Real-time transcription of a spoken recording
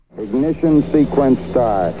Ignition sequence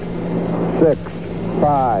start. 6,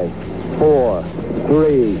 5, 4,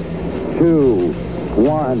 3, 2,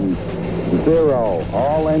 1, 0.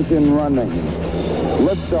 All engine running.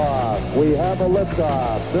 Liftoff. We have a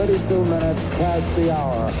liftoff. 32 minutes past the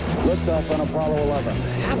hour. Liftoff on Apollo 11.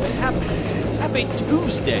 Happy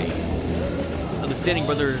Tuesday. The Standing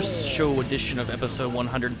Brothers Show edition of episode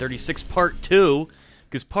 136, part 2.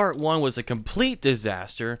 Because part 1 was a complete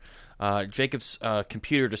disaster. Jacob's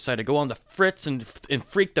computer decided to go on the fritz and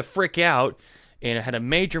freak the frick out, and it had a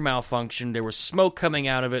major malfunction. There was smoke coming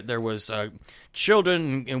out of it. There was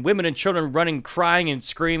children and women and children running, crying and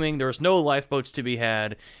screaming. There was no lifeboats to be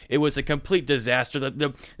had. It was a complete disaster.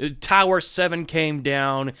 The Tower 7 came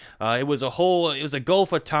down. It was a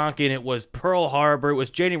Gulf of Tonkin. It was Pearl Harbor. It was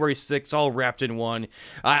January 6th, all wrapped in one.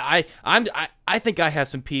 I think I have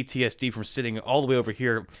some PTSD from sitting all the way over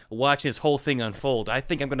here watching this whole thing unfold. I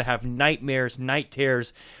think I'm going to have nightmares, night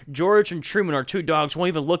terrors. George and Truman, our two dogs, won't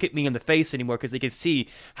even look at me in the face anymore because they can see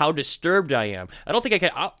how disturbed I am. I don't think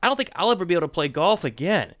I'll ever be able to play golf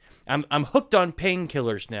again. I'm hooked on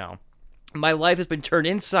painkillers now. My life has been turned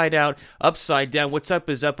inside out, upside down. What's up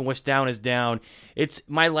is up and what's down is down.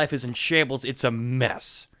 My life is in shambles. It's a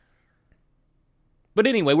mess. But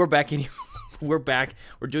anyway, we're back in. We're back.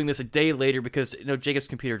 We're doing this a day later because Jacob's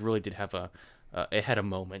computer really did have it had a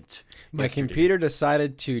moment. My computer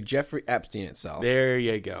decided to Jeffrey Epstein itself. There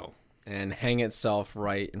you go. And hang itself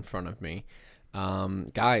right in front of me.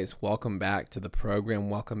 Guys, welcome back to the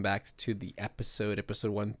program. Welcome back to the episode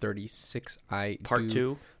 136. Part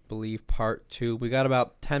 2. Believe part 2. We got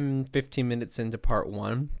about 10-15 minutes into part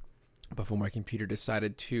 1 before my computer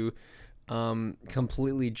decided to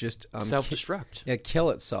completely just self-destruct.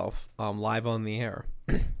 Kill itself live on the air.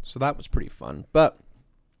 So that was pretty fun. But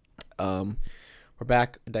we're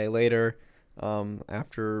back a day later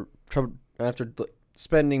after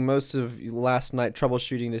spending most of last night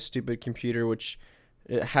troubleshooting this stupid computer, which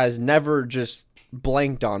it has never just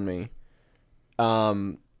blanked on me.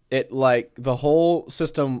 The whole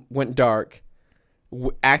system went dark,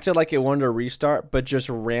 acted like it wanted to restart, but just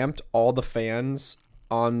ramped all the fans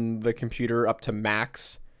on the computer up to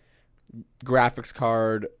max. Graphics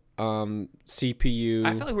card, CPU.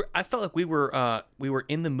 I felt like we were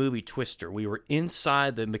in the movie Twister. We were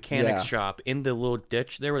inside the mechanic's shop in the little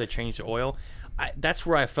ditch there where they changed the oil. That's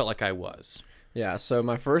where I felt like I was. Yeah. So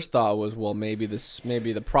my first thought was, well, maybe the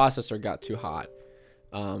processor got too hot.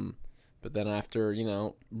 But then after,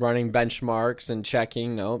 running benchmarks and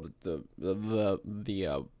checking, the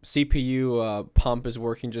CPU pump is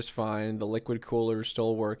working just fine. The liquid cooler is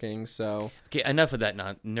still working. So okay, enough of that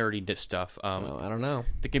nerdy stuff. I don't know.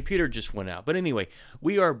 The computer just went out. But anyway,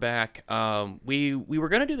 we are back. We were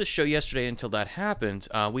going to do the show yesterday until that happened.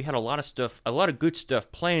 We had a lot of good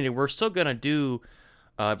stuff planned, and we're still going to do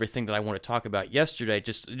everything that I want to talk about yesterday. It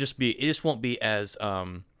just won't be as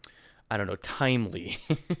timely.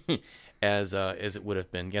 As it would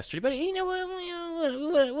have been yesterday, but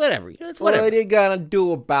whatever. It's whatever. What are you gonna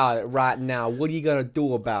do about it right now? What are you gonna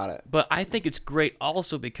do about it? But I think it's great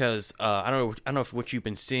also because I don't know if what you've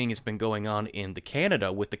been seeing has been going on in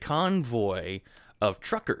Canada with the convoy of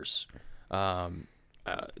truckers.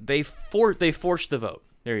 They forced the vote.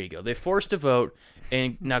 There you go. They forced a vote,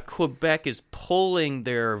 and now Quebec is pulling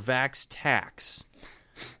their vax tax.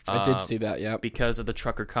 I did see that, yeah. Because of the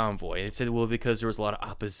trucker convoy. It said, well, because there was a lot of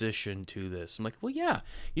opposition to this. I'm like, well, yeah.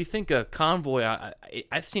 You think a convoy,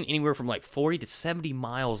 I've seen anywhere from like 40 to 70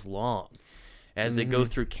 miles long as they go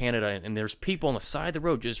through Canada, and there's people on the side of the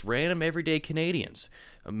road, just random everyday Canadians,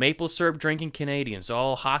 maple syrup drinking Canadians,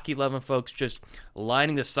 all hockey-loving folks just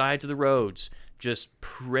lining the sides of the roads, just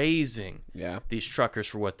praising these truckers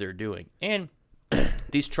for what they're doing. And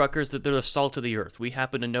these truckers, they're the salt of the earth. We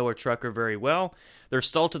happen to know a trucker very well. They're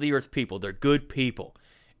salt of the earth people. They're good people,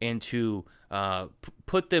 and to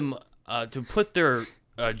put their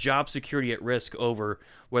job security at risk over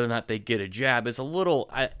whether or not they get a jab is a little.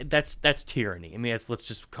 That's tyranny. I mean, let's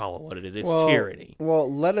just call it what it is. It's tyranny. Well,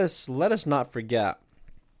 let us not forget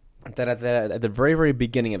that at the very, very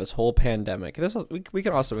beginning of this whole pandemic, we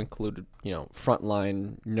can also include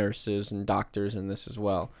frontline nurses and doctors in this as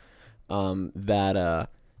well. You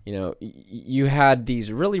had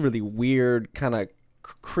these really, really weird kind of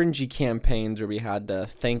cringy campaigns where we had to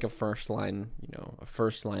thank a frontline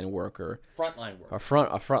worker, a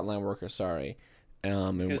frontline worker. Sorry,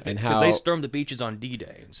 because they stormed the beaches on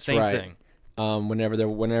D-Day. Same thing.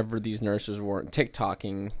 Whenever these nurses weren't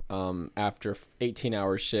TikToking after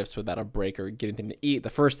 18-hour shifts without a break or getting anything to eat, the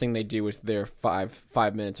first thing they do with their five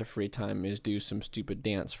minutes of free time is do some stupid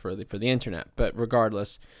dance for the internet. But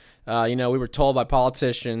regardless, we were told by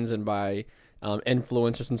politicians and by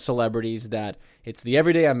influencers and celebrities that it's the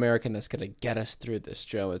everyday American that's going to get us through this,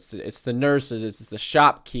 Joe. It's the nurses, it's the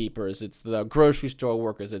shopkeepers, it's the grocery store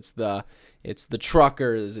workers, it's the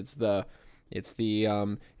truckers, it's the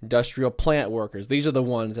industrial plant workers. These are the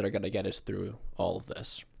ones that are going to get us through all of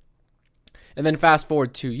this. And then fast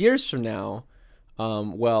forward 2 years from now,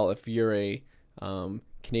 if you're a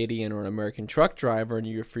Canadian or an American truck driver and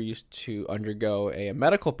you refuse to undergo a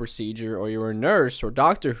medical procedure, or you're a nurse or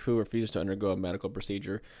doctor who refuses to undergo a medical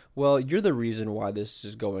procedure, well, you're the reason why this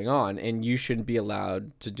is going on, and you shouldn't be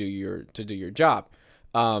allowed to do your job.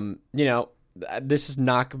 This is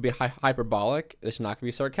not going to be hyperbolic. This is not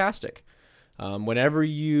going to be sarcastic. Whenever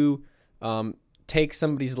you take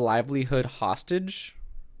somebody's livelihood hostage,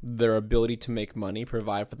 their ability to make money,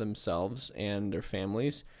 provide for themselves and their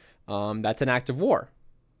families, that's an act of war.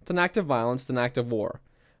 It's an act of violence. It's an act of war.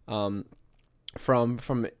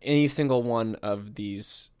 From any single one of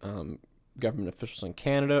these government officials in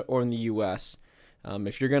Canada or in the U.S.,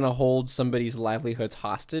 if you're going to hold somebody's livelihoods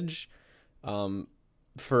hostage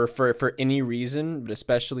for any reason, but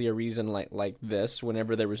especially a reason like this,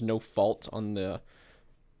 whenever there was no fault on the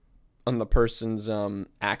person's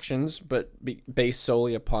actions, but based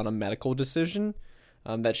solely upon a medical decision,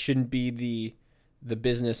 that shouldn't be the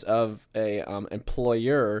business of a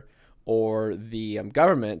employer or the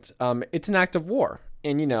government. It's an act of war,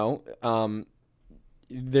 and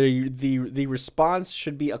the response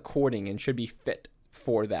should be according and should be fit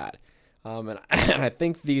for that. And I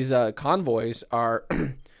think these convoys are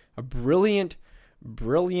a brilliant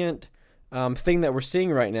thing that we're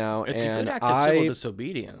seeing right now. It's and a good act of civil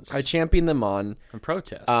disobedience. I champion them on and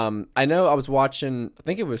protest. I know I was watching, I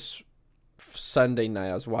think it was Sunday night,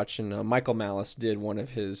 I was watching Michael Malice did one of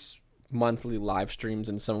his monthly live streams,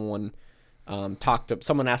 and someone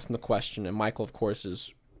someone asked him the question, and Michael, of course,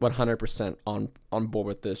 is 100% on board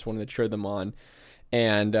with this, wanted to cheer them on.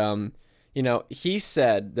 And he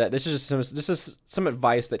said that this is some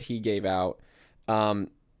advice that he gave out,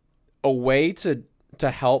 a way to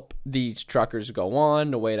help these truckers go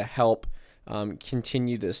on, a way to help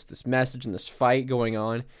continue this message and this fight going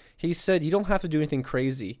on. He said you don't have to do anything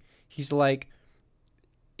crazy. He's like,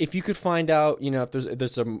 if you could find out, if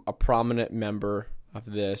there's a prominent member of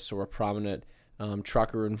this or a prominent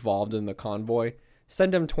trucker involved in the convoy,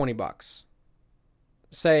 send him $20.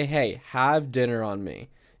 Say, hey, have dinner on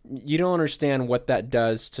me. You don't understand what that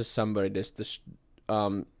does to somebody.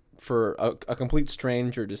 For a complete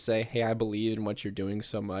stranger to say, hey, I believe in what you're doing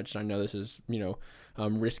so much. I know this is,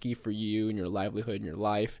 risky for you and your livelihood and your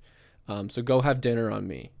life. So go have dinner on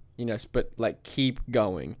me, but keep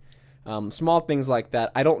going. Small things like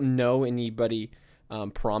that. I don't know anybody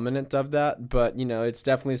prominent of that, but it's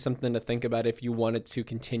definitely something to think about if you wanted to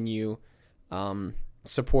continue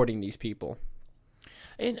supporting these people.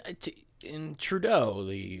 And Trudeau,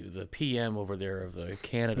 the PM over there of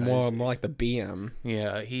Canada, more like the BM.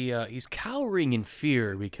 Yeah, he's cowering in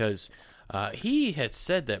fear because he had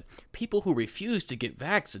said that people who refuse to get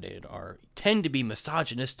vaccinated tend to be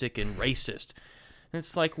misogynistic and racist. And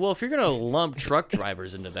it's like, well, if you're going to lump truck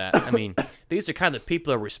drivers into that, I mean, these are kind of the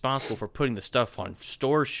people that are responsible for putting the stuff on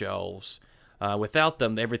store shelves. Without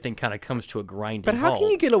them, everything kind of comes to a grinding halt. But how can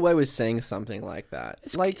you get away with saying something like that?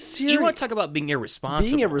 You want to talk about being irresponsible?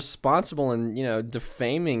 Being irresponsible and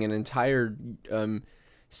defaming an entire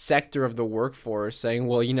sector of the workforce, saying,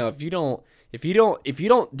 well, if you don't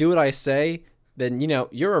do what I say, then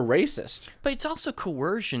you're a racist. But it's also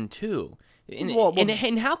coercion too.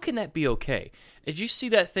 And how can that be okay? Did you see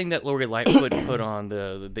that thing that Lori Lightfoot put on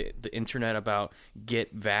the internet about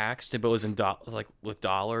get vaxxed? But it was with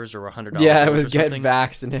dollars or $100. Yeah, it was get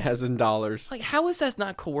vaxxed and it has in dollars. Like, how is that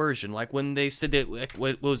not coercion? Like when they said that,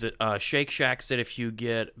 what was it? Shake Shack said if you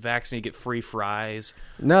get vaccinated, you get free fries.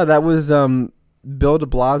 No, that was Bill de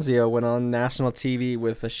Blasio went on national TV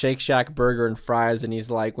with a Shake Shack burger and fries, and he's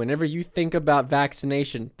like, whenever you think about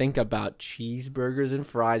vaccination, think about cheeseburgers and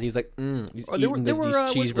fries. He's like, he's eating these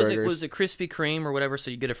cheeseburgers. Was it Krispy Kreme or whatever, so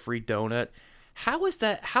you get a free donut? How is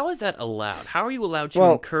that allowed? How are you allowed to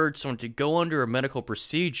encourage someone to go under a medical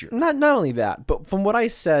procedure? Not only that, but from what I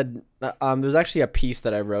said, there's actually a piece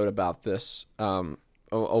that I wrote about this a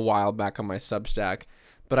while back on my Substack.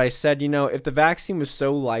 But I said, if the vaccine was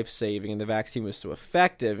so life-saving and the vaccine was so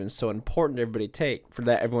effective and so important to everybody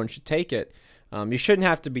everyone should take it, you shouldn't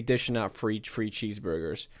have to be dishing out free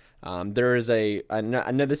cheeseburgers. I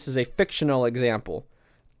know this is a fictional example,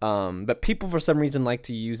 but people for some reason like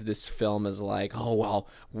to use this film as like, oh, well,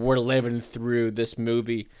 we're living through this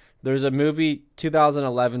movie. There's a movie,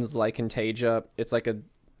 2011's like Contagia. It's like a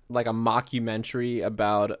mockumentary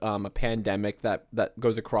about a pandemic that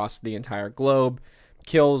goes across the entire globe.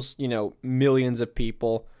 kills, millions of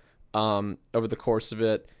people over the course of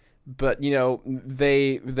it. But,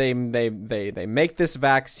 they make this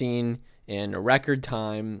vaccine in a record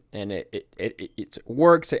time, and it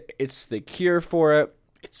works. It's the cure for it.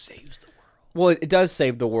 It saves the world. Well, it does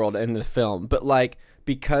save the world in the film, but like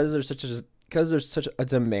because there's such a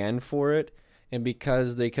demand for it, and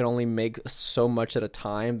because they can only make so much at a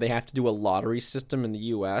time, they have to do a lottery system in the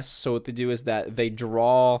U.S. So what they do is that they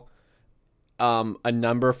draw a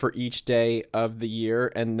number for each day of the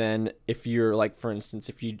year, and then if you're like, for instance,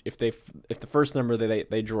 if the first number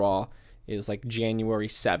they draw is like January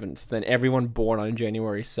 7th, then everyone born on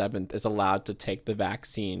January 7th is allowed to take the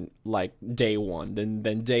vaccine like day one.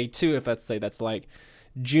 Then day two, if let's say that's like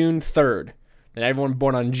June 3rd, then everyone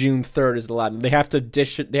born on June 3rd is allowed. They have to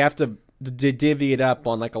divvy it up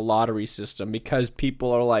on like a lottery system, because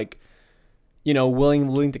people are like,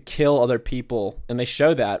 willing to kill other people, and they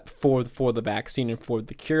show that for the vaccine and for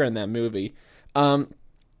the cure in that movie. I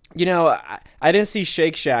didn't see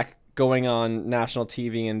Shake Shack going on national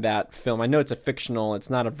TV in that film. I know it's it's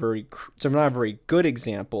not a very good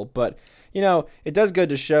example, but it does go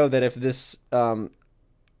to show that if this that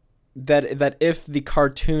if the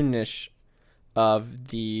cartoonish of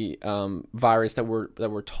the virus that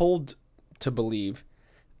we're told to believe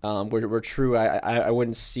were true, I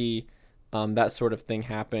wouldn't see that sort of thing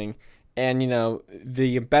happening. And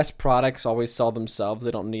the best products always sell themselves.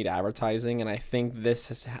 They don't need advertising, and I think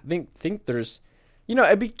think there's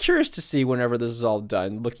I'd be curious to see, whenever this is all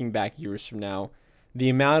done, looking back years from now, the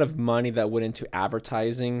amount of money that went into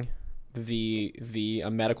advertising the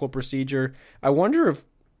medical procedure. I wonder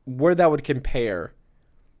where that would compare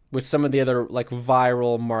with some of the other like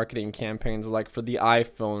viral marketing campaigns, like for the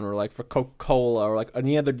iPhone or like for Coca-Cola or like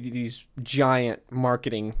any other these giant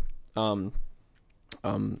marketing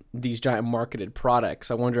these giant marketed products.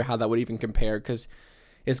 I wonder how that would even compare, because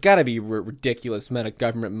it's got to be ridiculous amount of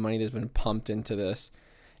government money that's been pumped into this,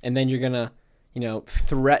 and then you're gonna,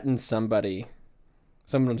 threaten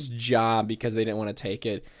someone's job because they didn't want to take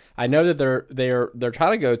it. I know that they're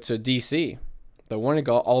trying to go to D.C. They want to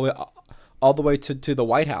go all the way to the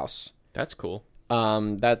White House. That's cool.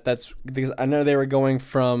 That's because I know they were going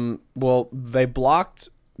from. Well, they blocked.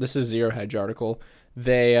 This is Zero Hedge article.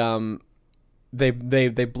 They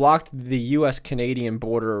blocked the U.S.-Canadian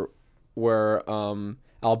border where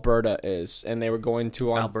Alberta is, and they were going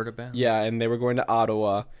to Alberta bound? Yeah, and they were going to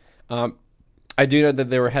Ottawa. I do know that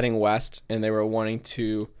they were heading west, and they were wanting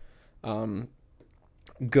to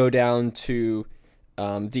go down to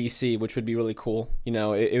DC, which would be really cool.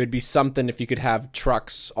 It would be something if you could have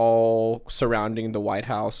trucks all surrounding the White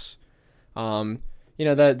House.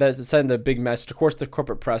 That send the big message. Of course, the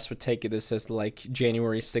corporate press would take this as like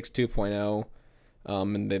January 6th 2.0.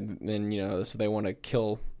 And then so they want to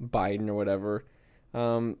kill Biden or whatever.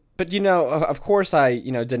 But of course I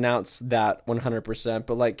denounce that 100%.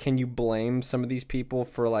 But like, can you blame some of these people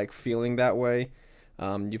for like feeling that way?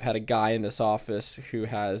 You've had a guy in this office who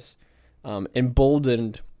has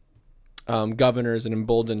emboldened governors and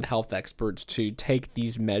emboldened health experts to take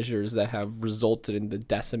these measures that have resulted in the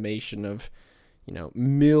decimation of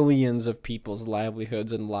millions of people's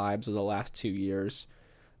livelihoods and lives of the last 2 years.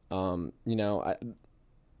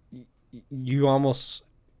 You almost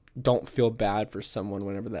don't feel bad for someone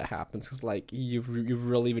whenever that happens, because like you've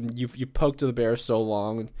really been you've poked the bear so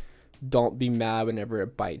long. Don't be mad whenever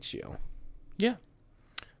it bites you. Yeah.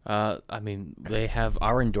 I mean, they have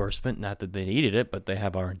our endorsement. Not that they needed it, but they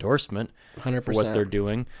have our endorsement 100% for what they're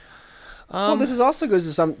doing. Well, this is also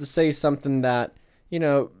goes to say something that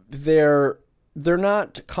they're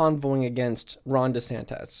not convoying against Ron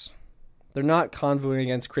DeSantis. They're not convoying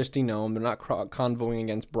against Kristi Noem. They're not convoying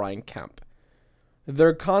against Brian Kemp.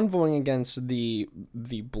 They're convoying against the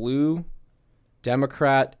blue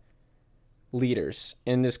Democrat leaders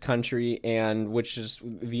in this country, and which is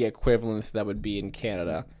the equivalent that would be in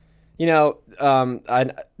Canada.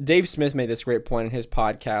 Dave Smith made this great point in his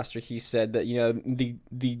podcast, where he said that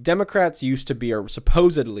the Democrats used to be, or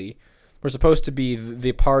supposedly were supposed to be,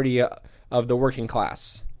 the party of the working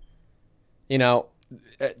class.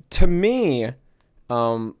 To me,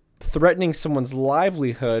 threatening someone's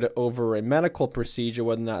livelihood over a medical procedure,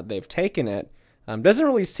 whether or not they've taken it, doesn't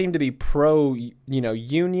really seem to be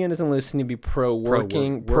union, doesn't really seem to be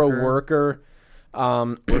pro-working, pro-worker.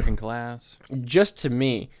 Working class. Just to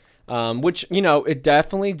me, which, it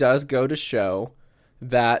definitely does go to show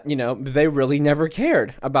that, they really never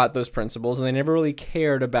cared about those principles, and they never really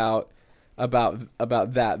cared about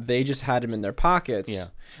that. They just had them in their pockets. Yeah.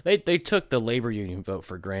 They took the labor union vote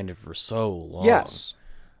for granted for so long. Yes.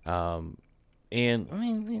 And I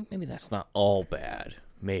mean, maybe that's not all bad.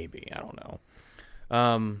 Maybe, I don't know.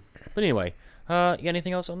 But anyway, you got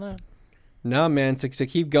anything else on that? No, man. To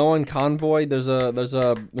keep going, Convoy. There's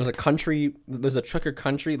a country. There's a trucker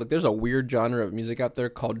country. Like, there's a weird genre of music out there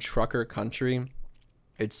called trucker country.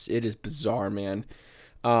 It is bizarre, man.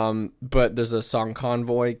 But there's a song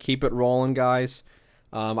Convoy. Keep it rolling, guys.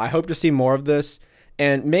 I hope to see more of this,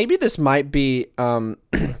 and maybe this might be. But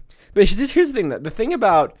here's the thing. The thing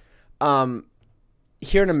about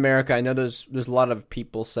here in America, I know there's a lot of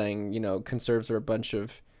people saying, conservatives are a bunch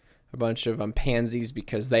of pansies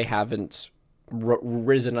because they haven't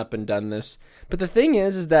risen up and done this. But the thing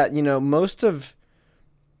is that most of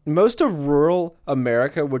rural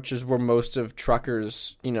America, which is where most of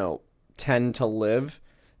truckers tend to live,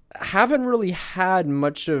 haven't really had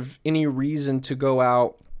much of any reason to go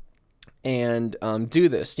out and do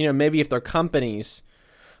this. Maybe if their companies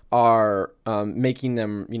are making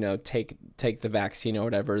them take the vaccine or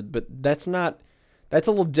whatever, but that's a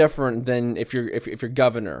little different than if you're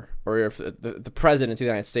governor or if the president of the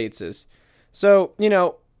United States is. So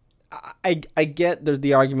I get there's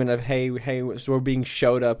the argument of hey, so we're being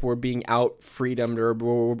showed up, we're being out freedomed, or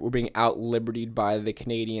we're being out libertied by the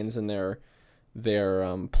Canadians and their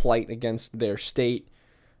plight against their state.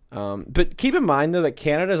 But keep in mind though that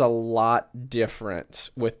Canada's a lot different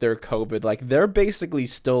with their COVID. Like, they're basically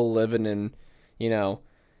still living in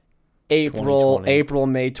April,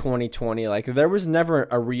 May 2020. Like, there was never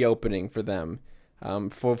a reopening for them.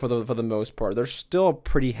 For the most part, they're still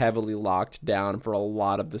pretty heavily locked down for a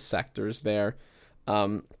lot of the sectors there.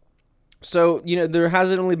 So there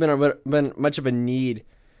hasn't really been much of a need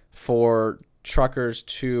for truckers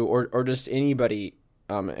to or just anybody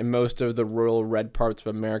in most of the rural red parts of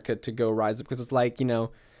America to go rise up, because it's like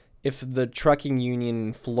if the trucking union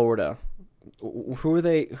in Florida, who are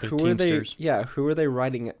they? Who are they? Yeah, who are they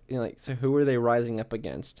riding? So who are they rising up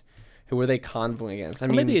against? Who are they convoying against? I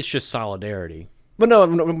mean, maybe it's just solidarity. But no,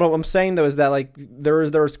 what I'm saying though is that like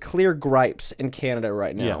there's clear gripes in Canada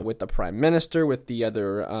right now with the Prime Minister, with the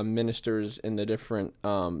other ministers in the different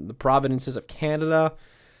the provinces of Canada,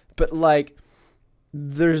 but like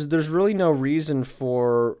there's really no reason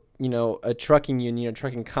for a trucking union, a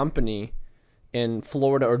trucking company in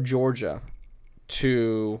Florida or Georgia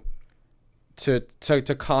to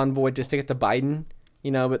convoy to stick it to Biden,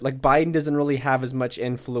 but like Biden doesn't really have as much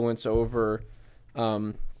influence over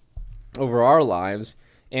our lives,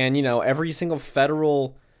 and every single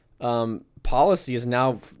federal policy is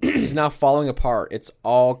now falling apart. It's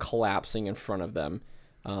all collapsing in front of them.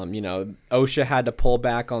 OSHA had to pull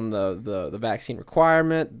back on the vaccine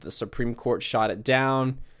requirement. The Supreme Court shot it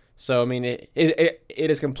down. So I mean, it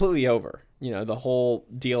is completely over. The whole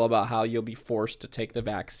deal about how you'll be forced to take the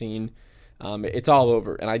vaccine, it's all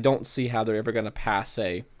over. And I don't see how they're ever going to pass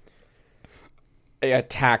a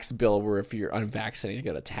tax bill where if you're unvaccinated,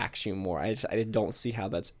 they're going to tax you more. I just don't see how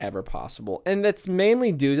that's ever possible. And that's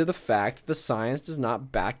mainly due to the fact that the science does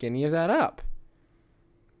not back any of that up.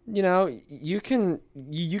 You can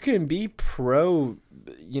be pro,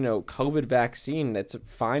 COVID vaccine. That's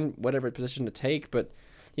fine, whatever position to take. But,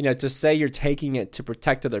 to say you're taking it to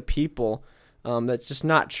protect other people, that's just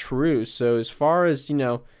not true. So as far as,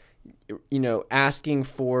 asking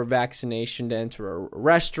for vaccination to enter a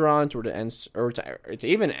restaurant or to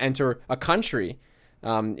even enter a country,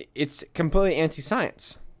 it's completely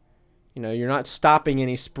anti-science. You're not stopping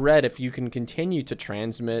any spread if you can continue to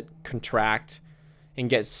transmit, contract, and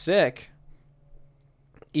get sick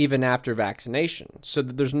even after vaccination. So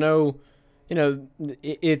that there's no,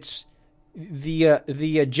 it's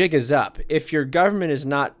the jig is up. If your government is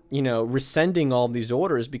not, rescinding all of these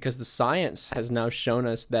orders because the science has now shown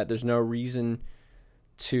us that there's no reason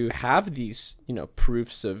to have these,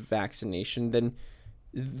 proofs of vaccination,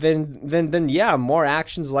 then yeah, more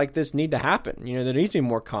actions like this need to happen. There needs to be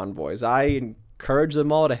more convoys. I encourage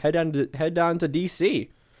them all to head down to DC.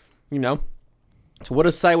 So what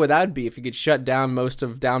a sight would that be if you could shut down most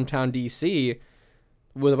of downtown DC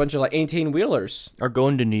with a bunch of like 18-wheelers. Or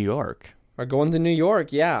going to New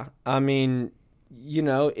York. Yeah. I mean,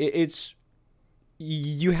 it's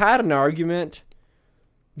you had an argument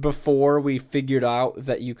before we figured out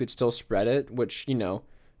that you could still spread it, which, there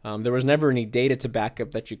was never any data to back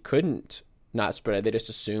up that you couldn't not spread it. They just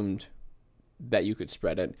assumed that you could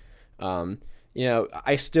spread it. I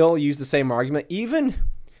still use the same argument,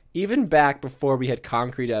 even back before we had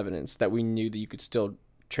concrete evidence that we knew that you could still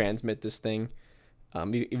transmit this thing,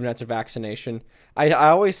 even after vaccination. I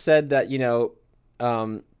always said that no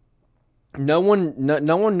one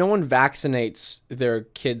vaccinates their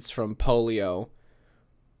kids from polio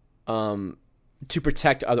to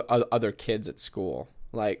protect other kids at school.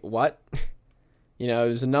 Like, what?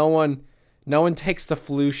 There's no one takes the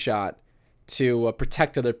flu shot to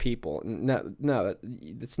protect other people. No,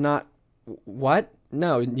 it's not. What?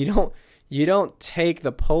 No, you don't take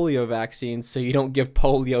the polio vaccine so you don't give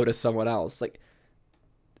polio to someone else. Like,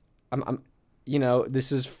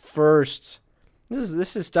 this is first.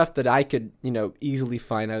 This is stuff that I could, easily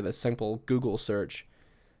find out of a simple Google search.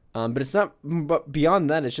 But it's not. But beyond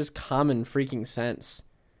that, it's just common freaking sense.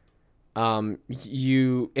 As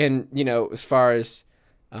far as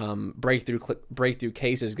breakthrough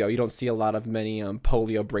cases go, you don't see a lot of many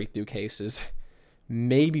polio breakthrough cases.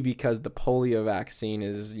 Maybe because the polio vaccine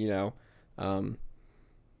is,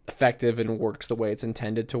 effective and works the way it's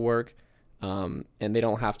intended to work. And they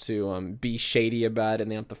don't have to be shady about it,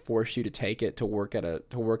 and they don't have to force you to take it to work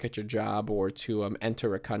at your job or to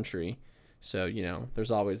enter a country. So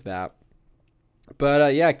there's always that.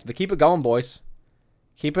 But keep it going, boys.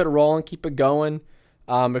 Keep it rolling. Keep it going.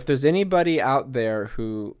 If there's anybody out there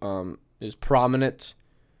who is prominent,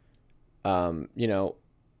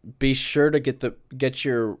 be sure to get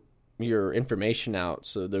your information out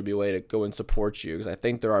so there'll be a way to go and support you, because I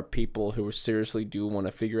think there are people who seriously do want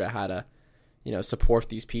to figure out how to support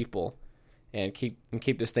these people and keep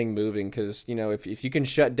this thing moving, because if you can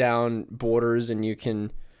shut down borders and you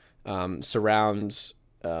can surround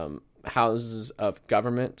houses of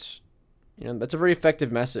government, that's a very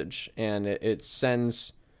effective message, and it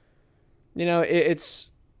sends it's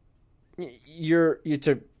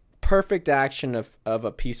a perfect action of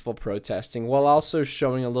a peaceful protesting while also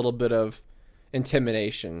showing a little bit of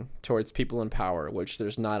intimidation towards people in power, which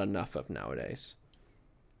there's not enough of nowadays.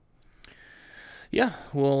 Yeah,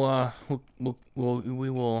 we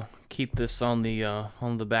will keep this on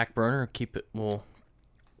the back burner.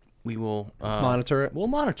 We will monitor it. We'll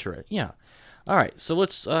monitor it. Yeah. All right. So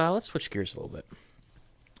let's switch gears a little bit.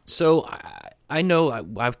 So I know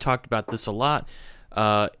I've talked about this a lot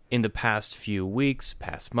in the past few weeks,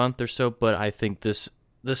 past month or so, but I think this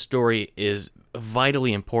story is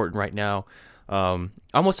vitally important right now,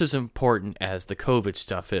 almost as important as the COVID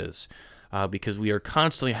stuff is, because we are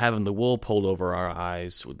constantly having the wool pulled over our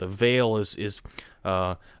eyes. The veil is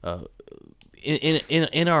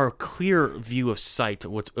in our clear view of sight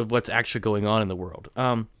of what's actually going on in the world.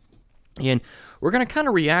 And we're going to kind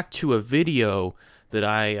of react to a video that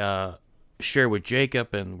I share with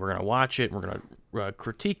Jacob, and we're going to watch it, and we're going to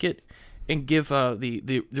critique it, and give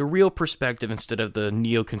the real perspective instead of the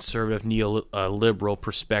neoconservative, neoliberal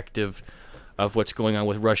perspective of what's going on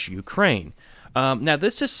with Russia-Ukraine. Now,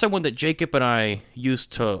 this is someone that Jacob and I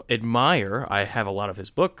used to admire. I have a lot of his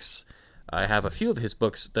books. I have a few of his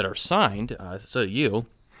books that are signed, so do you.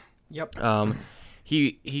 Yep.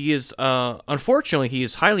 He is unfortunately he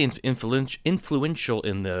is highly influential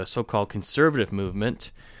in the so-called conservative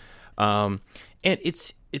movement, and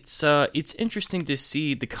it's interesting to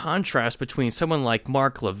see the contrast between someone like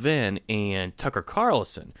Mark Levin and Tucker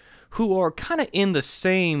Carlson, who are kind of in the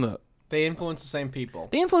same. They influence the same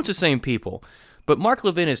people. But Mark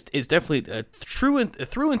Levin is definitely through and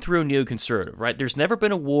through neoconservative, right? There's never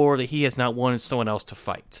been a war that he has not wanted someone else to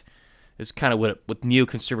fight. It's kind of what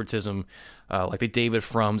neoconservatism, like the David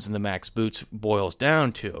Frums and the Max Boots, boils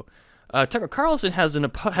down to. Tucker Carlson has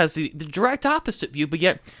the direct opposite view, but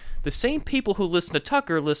yet the same people who listen to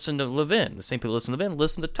Tucker listen to Levin. The same people who listen to Levin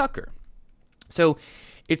listen to Tucker. So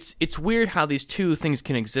it's weird how these two things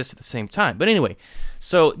can exist at the same time. But anyway,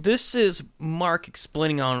 so this is Mark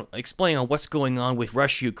explaining on what's going on with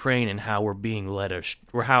Russia, Ukraine, and how we're being led,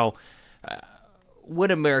 or how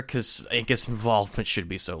what America's, I guess, involvement should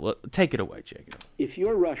be. So take it away, Jacob. If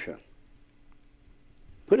you're Russia,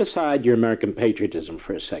 put aside your American patriotism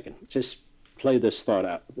for a second. Just play this thought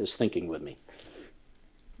out, this thinking with me.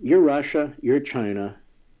 You're Russia, you're China,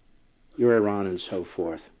 you're Iran, and so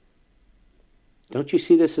forth. Don't you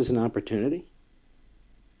see this as an opportunity?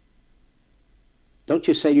 Don't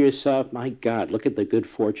you say to yourself, my God, look at the good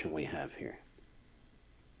fortune we have here.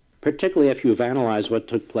 Particularly if you've analyzed what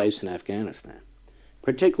took place in Afghanistan.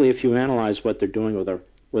 Particularly if you analyze what they're doing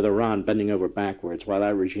with Iran bending over backwards while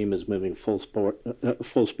that regime is moving full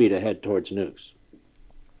speed ahead towards nukes.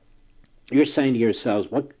 You're saying to yourselves,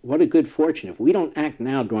 what a good fortune. If we don't act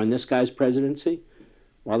now during this guy's presidency,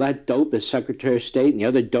 while that dope is Secretary of State and the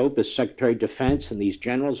other dope is Secretary of Defense, and these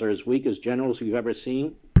generals are as weak as generals you've ever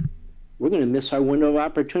seen, we're going to miss our window of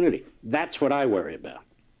opportunity. That's what I worry about.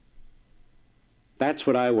 That's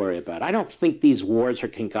what I worry about. I don't think these wars are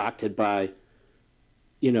concocted by,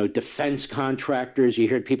 defense contractors. You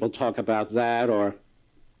hear people talk about that, or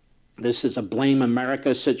this is a blame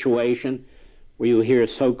America situation where you hear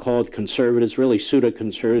so-called conservatives, really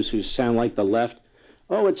pseudo-conservatives who sound like the left.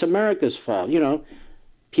 Oh, it's America's fault.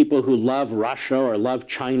 People who love Russia or love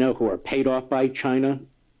China, who are paid off by China.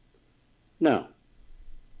 No.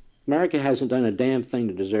 America hasn't done a damn thing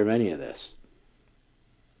to deserve any of this,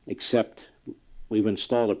 except we've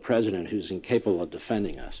installed a president who's incapable of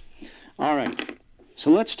defending us. All right,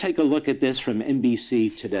 so let's take a look at this from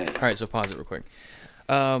NBC Today. All right, so pause it real quick.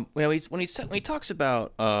 When he talks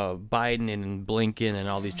about Biden and Blinken and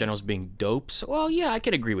all these generals being dopes, well, yeah, I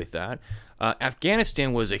can agree with that.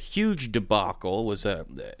 Afghanistan was a huge debacle.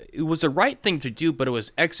 It was the right thing to do, but it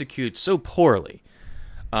was executed so poorly.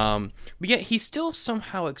 But yet he still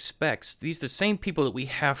somehow expects the same people that we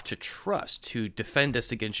have to trust to defend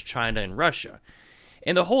us against China and Russia.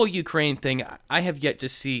 And the whole Ukraine thing, I have yet to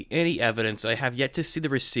see any evidence. I have yet to see the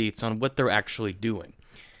receipts on what they're actually doing.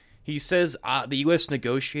 He says the U.S.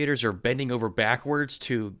 negotiators are bending over backwards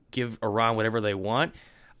to give Iran whatever they want.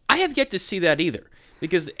 I have yet to see that either,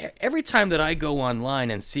 because every time that I go online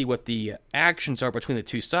and see what the actions are between the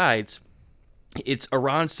two sides, it's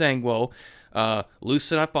Iran saying, well,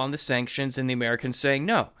 loosen up on the sanctions, and the Americans saying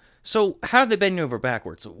no. So how are they bending over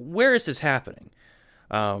backwards? Where is this happening?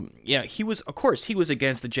 He was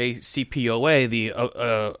against the JCPOA, the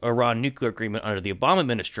Iran nuclear agreement under the Obama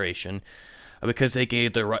administration, because they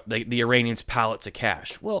gave the Iranians pallets of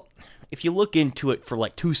cash. Well, if you look into it for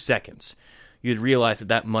like 2 seconds, you'd realize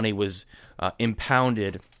that money was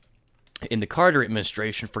impounded in the Carter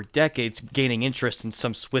administration for decades, gaining interest in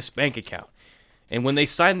some Swiss bank account. And when they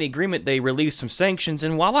signed the agreement, they released some sanctions,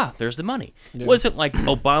 and voila, there's the money. Yeah. It wasn't like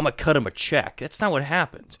Obama cut him a check. That's not what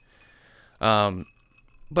happened. But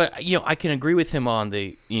I can agree with him on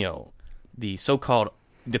the so-called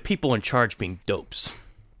the people in charge being dopes.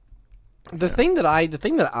 The thing that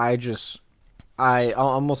I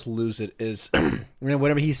almost lose it is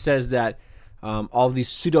whenever he says that all these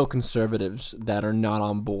pseudo-conservatives that are not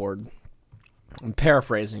on board. I'm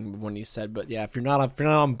paraphrasing when he said, but yeah, if you're not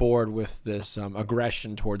on board with this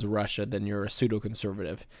aggression towards Russia, then you're a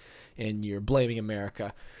pseudo-conservative, and you're blaming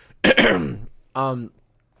America. Tucker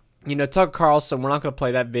Carlson. We're not going to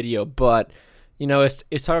play that video, but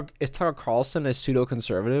is Tucker Carlson a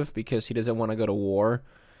pseudo-conservative because he doesn't want to go to war?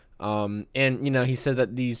 And he said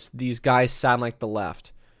that these guys sound like the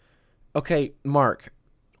left. Okay, Mark,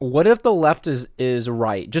 what if the left is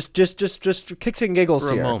right? Just kicks and giggles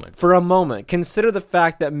here. For a moment. Consider the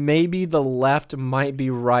fact that maybe the left might be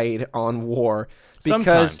right on war.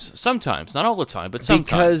 Sometimes, not all the time, but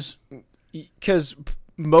sometimes. Because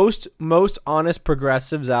most honest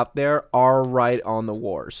progressives out there are right on the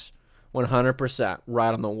wars. 100%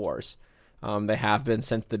 right on the wars. They have been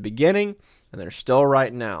since the beginning, and they're still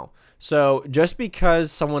right now. So just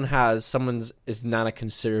because someone is not a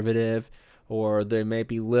conservative, or they may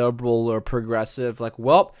be liberal or progressive, a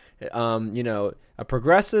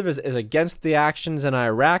progressive is against the actions in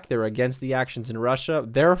Iraq, they're against the actions in Russia,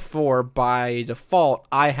 therefore, by default,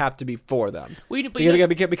 I have to be for them.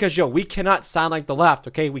 Because we cannot sound like the left,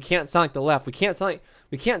 okay? We can't sound like the left. We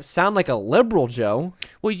can't sound like a liberal, Joe.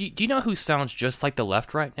 Well, do you know who sounds just like the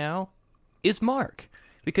left right now? Is Mark.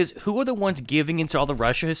 Because who are the ones giving into all the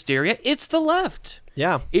Russia hysteria? It's the left.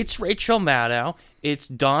 Yeah. It's Rachel Maddow. It's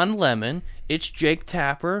Don Lemon. It's Jake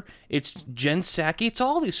Tapper. It's Jen Psaki. It's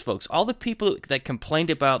all these folks. All the people that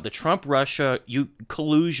complained about the Trump-Russia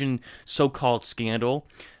collusion so-called scandal.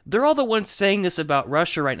 They're all the ones saying this about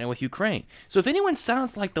Russia right now with Ukraine. So if anyone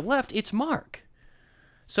sounds like the left, it's Mark.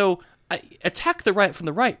 So attack the right from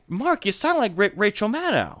the right. Mark, you sound like Rachel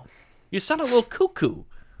Maddow. You sound a little cuckoo.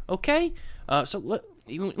 Okay?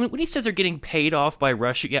 When he says they're getting paid off by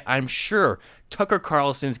Russia, yeah, I'm sure Tucker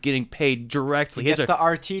Carlson's getting paid directly. He gets the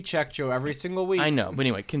RT check, Joe, every single week. I know, but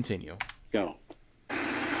anyway, continue. Go.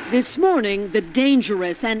 This morning, the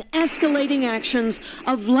dangerous and escalating actions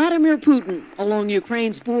of Vladimir Putin along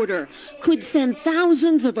Ukraine's border could send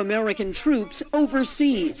thousands of American troops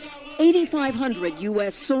overseas. 8,500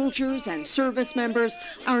 U.S. soldiers and service members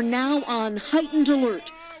are now on heightened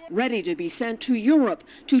alert, ready to be sent to Europe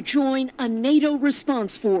to join a NATO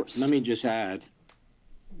response force. Let me just add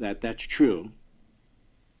that that's true.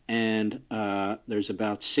 And there's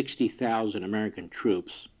about 60,000 American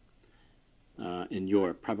troops in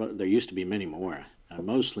Europe. Probably there used to be many more,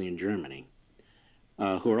 mostly in Germany,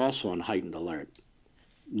 who are also on heightened alert.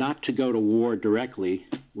 Not to go to war directly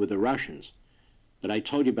with the Russians, but I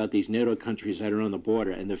told you about these NATO countries that are on the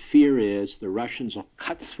border, and the fear is the Russians will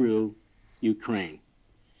cut through Ukraine.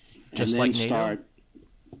 Just and like then NATO? Start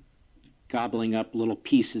gobbling up little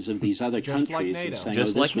pieces of these other Just countries like and NATO. saying,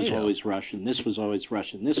 Just this like was NATO. always Russian, this was always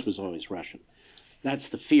Russian, this was always Russian. That's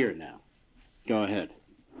the fear now. Go ahead.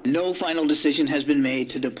 No final decision has been made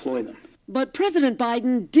to deploy them. But President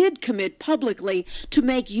Biden did commit publicly to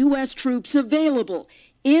make U.S. troops available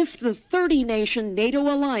if the 30-nation NATO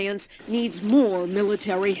alliance needs more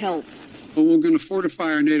military help. but we're going to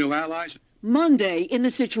fortify our NATO allies. Monday, in the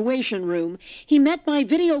Situation Room, he met by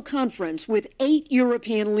video conference with 8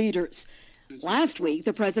 European leaders. Last week,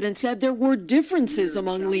 the president said there were differences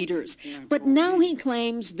among leaders, but now he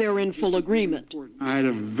claims they're in full agreement. I had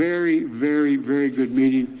a very, very, very good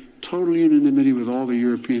meeting, total unanimity with all the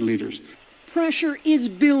European leaders. Pressure is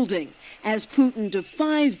building as Putin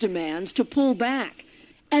defies demands to pull back.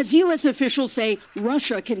 As U.S. officials say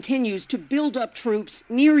Russia continues to build up troops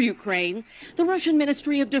near Ukraine, the Russian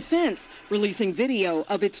Ministry of Defense releasing video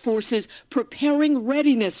of its forces preparing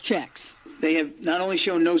readiness checks. They have not only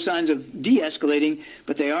shown no signs of de-escalating,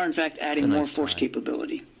 but they are in fact adding more force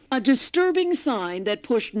capability. A disturbing sign that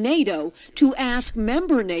pushed NATO to ask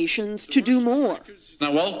member nations to do more. I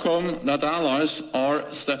welcome that allies are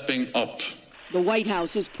stepping up. The White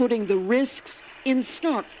House is putting the risks in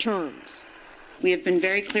stark terms. We have been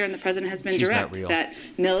very clear, and the president has been direct, that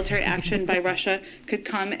military action by Russia could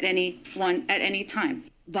come at any time.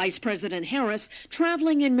 Vice President Harris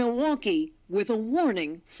traveling in Milwaukee with a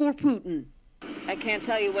warning for Putin. I can't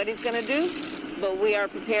tell you what he's going to do, but we are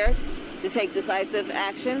prepared to take decisive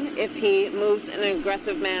action if he moves in an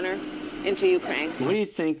aggressive manner into Ukraine. What do you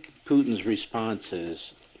think Putin's response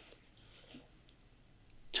is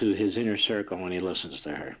to his inner circle when he listens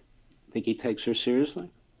to her? Think he takes her seriously?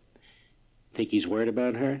 Think he's worried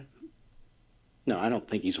about her? No, I don't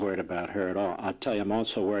think he's worried about her at all. I'll tell you, I'm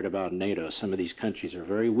also worried about NATO. Some of these countries are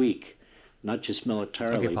very weak, not just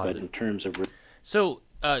militarily, but in terms of... So,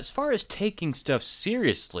 as far as taking stuff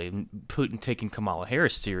seriously, Putin taking Kamala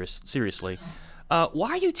Harris seriously, why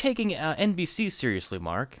are you taking NBC seriously,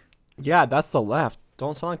 Mark? Yeah, that's the left.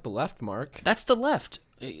 Don't sound like the left, Mark. That's the left.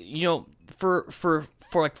 You know, for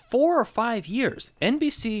like 4 or 5 years,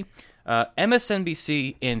 NBC...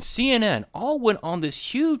 MSNBC and CNN all went on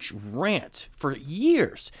this huge rant for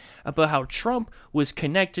years about how Trump was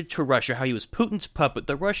connected to Russia, how he was Putin's puppet,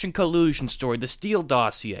 the Russian collusion story, the Steele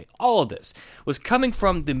dossier. All of this was coming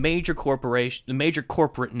from the major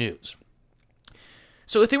corporate news.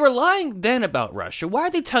 So if they were lying then about Russia, why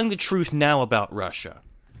are they telling the truth now about Russia?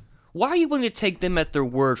 Why are you willing to take them at their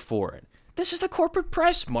word for it? This is the corporate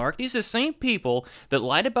press, Mark. These are the same people that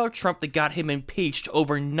lied about Trump that got him impeached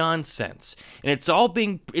over nonsense. And it's all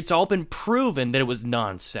been proven that it was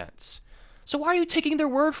nonsense. So why are you taking their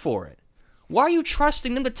word for it? Why are you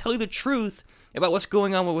trusting them to tell you the truth about what's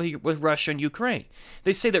going on with Russia and Ukraine?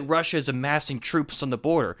 They say that Russia is amassing troops on the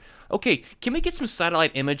border. Okay, can we get some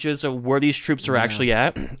satellite images of where these troops are actually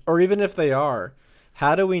at? Or even if they are,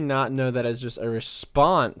 how do we not know that as just a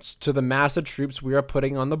response to the massive troops we are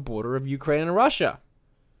putting on the border of Ukraine and Russia?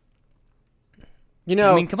 You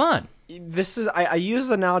know, I mean, come on. This is I use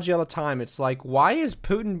the analogy all the time. It's like, why is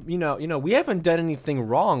Putin? You know, we haven't done anything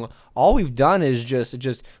wrong. All we've done is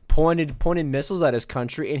just pointed missiles at his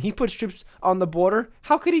country, and he puts troops on the border.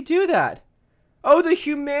 How could he do that? Oh, the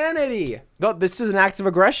humanity! This is an act of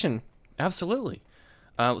aggression. Absolutely.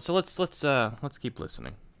 So let's keep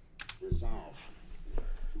listening. Resolve.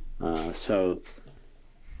 So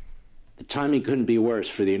the timing couldn't be worse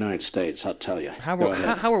for the United States, I'll tell you.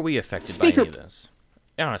 How are we affected by any of this?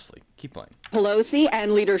 Honestly, keep playing. Pelosi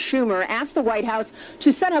and Leader Schumer asked the White House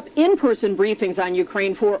to set up in-person briefings on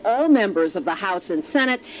Ukraine for all members of the House and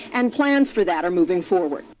Senate, and plans for that are moving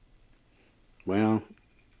forward. Well,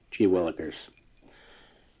 gee willikers.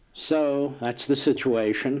 So that's the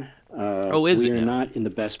situation. Is it? We are not in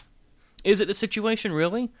the best... Is it the situation,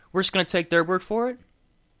 really? We're just going to take their word for it?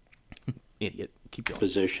 Idiot. Keep going.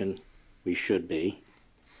 Position we should be.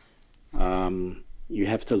 You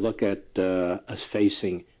have to look at us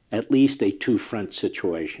facing at least a two-front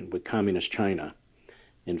situation with communist China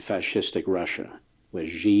and fascistic Russia, with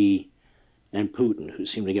Xi and Putin, who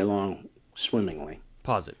seem to get along swimmingly.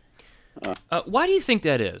 Pause it. Why do you think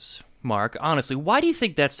that is, Mark? Honestly, why do you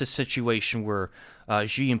think that's the situation where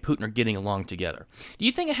Xi and Putin are getting along together? Do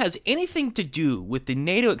you think it has anything to do with the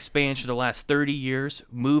NATO expansion of the last 30 years,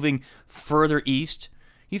 moving further east?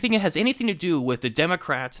 Do you think it has anything to do with the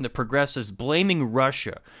Democrats and the progressives blaming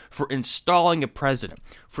Russia for installing a president,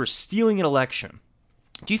 for stealing an election?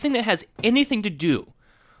 Do you think that has anything to do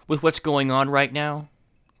with what's going on right now?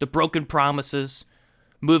 The broken promises,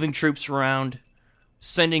 moving troops around,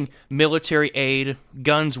 sending military aid,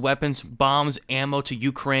 guns, weapons, bombs, ammo to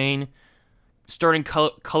Ukraine, starting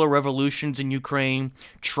color revolutions in Ukraine,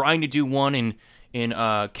 trying to do one in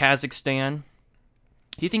Kazakhstan.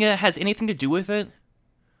 Do you think that has anything to do with it?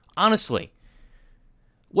 Honestly,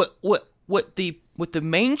 what the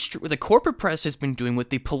corporate press has been doing, what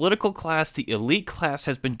the political class, the elite class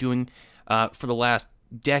has been doing for the last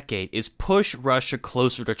decade is push Russia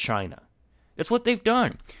closer to China. That's what they've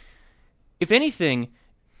done. If anything,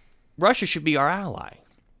 Russia should be our ally.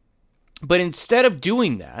 But instead of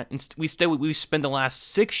doing that, we spend the last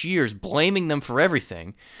 6 years blaming them for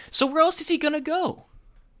everything. So where else is he going to go?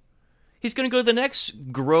 He's going to go to the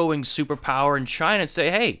next growing superpower in China and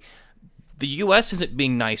say, hey, the U.S. isn't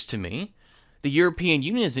being nice to me. The European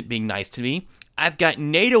Union isn't being nice to me. I've got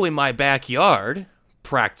NATO in my backyard,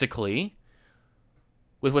 practically,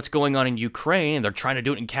 with what's going on in Ukraine, and they're trying to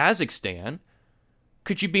do it in Kazakhstan.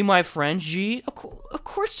 Could you be my friend, Xi? Of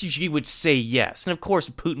course Xi would say yes, and of course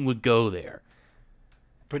Putin would go there.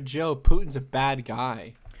 But Joe, Putin's a bad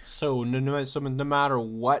guy. So no matter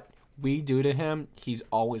what we do to him, he's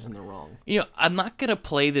always in the wrong. You know, I'm not going to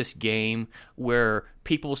play this game where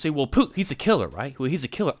people will say, well, Putin, he's a killer, right? Well, he's a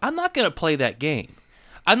killer. I'm not going to play that game.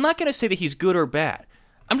 I'm not going to say that he's good or bad.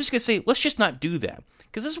 I'm just going to say, let's just not do that.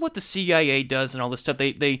 Because this is what the CIA does and all this stuff.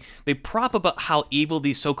 They prop about how evil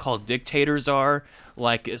these so-called dictators are,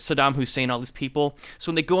 like Saddam Hussein, all these people. So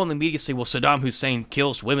when they go on the media and say, well, Saddam Hussein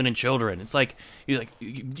kills women and children, it's like,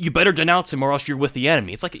 you better denounce him or else you're with the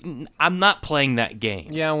enemy. It's like, I'm not playing that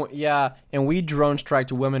game. Yeah, and we drone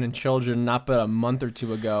striked women and children not but a month or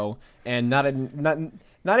two ago, and not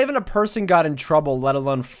even a person got in trouble, let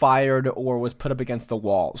alone fired or was put up against the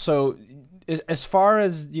wall. So as far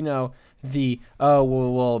as, Putin's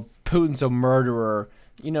a murderer,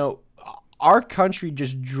 our country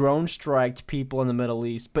just drone striked people in the Middle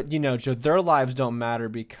East, but Joe, their lives don't matter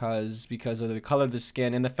because of the color of the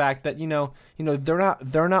skin and the fact that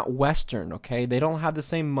they're not Western, okay? They don't have the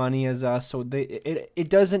same money as us, so it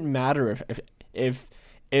doesn't matter if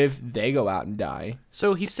they go out and die.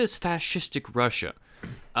 So he says fascistic Russia.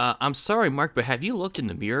 I'm sorry, Mark, but have you looked in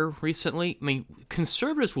the mirror recently? I mean,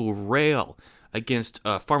 conservatives will rail against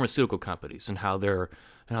pharmaceutical companies and how they're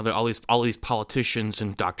all these politicians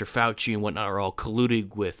and Dr. Fauci and whatnot are all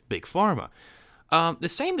colluding with big pharma. The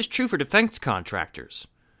same is true for defense contractors.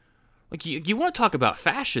 Like you want to talk about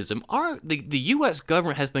fascism? The U.S.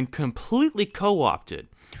 government has been completely co-opted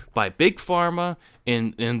by big pharma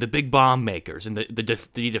and the big bomb makers and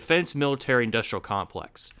the defense military industrial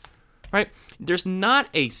complex. Right? There's not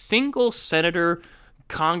a single senator,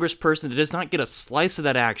 congressperson that does not get a slice of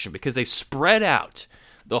that action because they spread out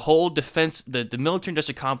the whole defense, the military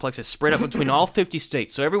industrial complex is spread out between all 50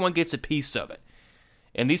 states, so everyone gets a piece of it.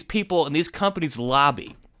 And these people and these companies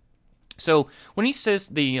lobby. So when he says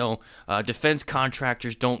the defense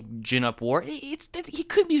contractors don't gin up war, it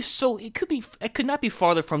could not be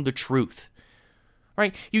farther from the truth.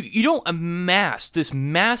 Right? You don't amass this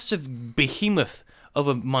massive behemoth of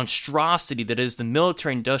a monstrosity that is the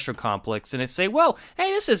military-industrial complex, and say, well, hey,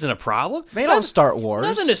 this isn't a problem. They don't start wars.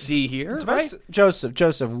 Nothing to see here, right? Joseph,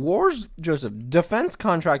 defense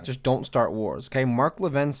contractors don't start wars, okay? Mark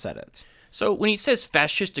Levin said it. So when he says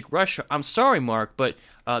fascistic Russia, I'm sorry, Mark, but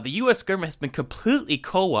the U.S. government has been completely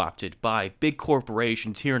co-opted by big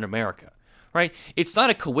corporations here in America, right? It's not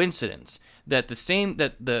a coincidence that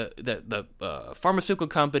the pharmaceutical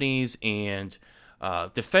companies and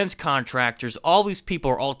defense contractors, all these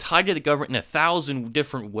people are all tied to the government in 1,000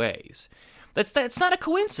 different ways. That's not a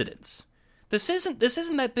coincidence. This isn't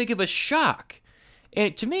that big of a shock.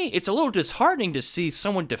 And to me, it's a little disheartening to see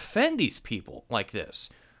someone defend these people like this.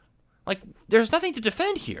 Like, there's nothing to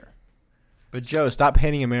defend here. But Joe, stop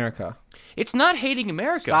hating America. It's not hating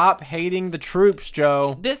America. Stop hating the troops,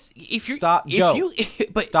 Joe. Stop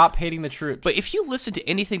hating the troops. But if you listen to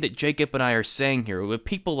anything that Jacob and I are saying here, what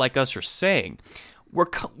people like us are saying,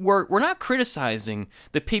 we're not criticizing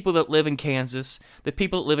the people that live in Kansas, the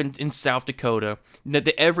people that live in South Dakota,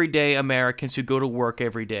 the everyday Americans who go to work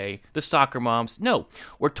every day, the soccer moms. No,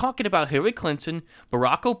 we're talking about Hillary Clinton,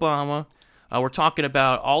 Barack Obama. We're talking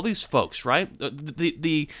about all these folks, right?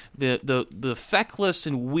 The feckless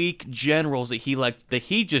and weak generals that he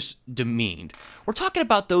just demeaned. We're talking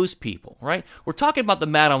about those people, right? We're talking about the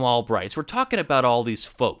Madame Albrights. We're talking about all these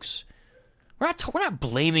folks. We're not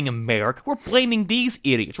blaming America. We're blaming these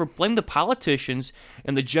idiots. We're blaming the politicians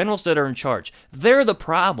and the generals that are in charge. They're the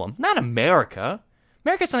problem, not America.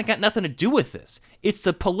 America's not got nothing to do with this. It's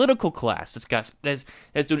the political class that's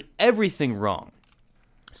doing everything wrong.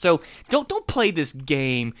 So don't play this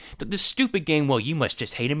game, this stupid game. Well, you must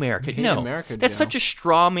just hate America. No, America, that's such a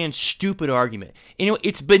straw man, stupid argument. And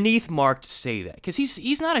it's beneath Mark to say that because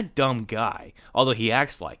he's not a dumb guy, although he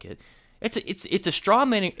acts like it. It's a straw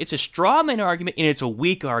man. It's a straw man argument, and it's a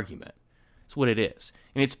weak argument. That's what it is,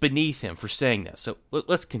 and it's beneath him for saying that. So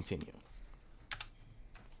let's continue.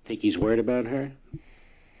 Think he's worried about her?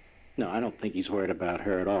 No, I don't think he's worried about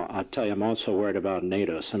her at all. I'll tell you, I'm also worried about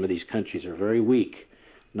NATO. Some of these countries are very weak.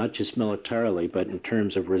 Not just militarily, but in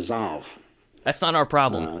terms of resolve. That's not our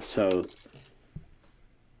problem. So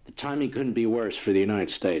The timing couldn't be worse for the United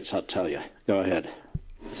States, I'll tell you. Go ahead.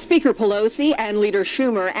 Speaker Pelosi and Leader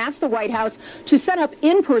Schumer asked the White House to set up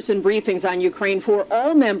in-person briefings on Ukraine for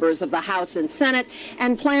all members of the House and Senate,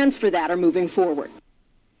 and plans for that are moving forward.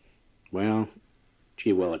 Well,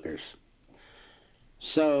 gee willikers.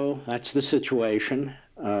 So that's the situation.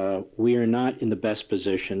 We are not in the best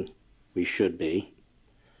position we should be.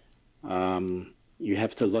 You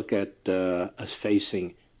have to look at us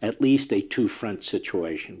facing at least a two-front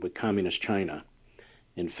situation with Communist China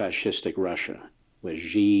and fascistic Russia, with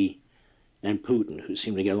Xi and Putin, who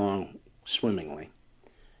seem to get along swimmingly.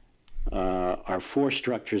 Our force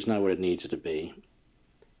structure is not what it needs to be.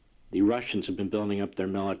 The Russians have been building up their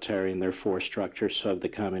military and their force structure, so have the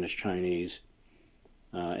Communist Chinese,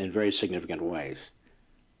 in very significant ways.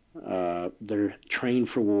 They're trained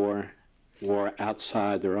for war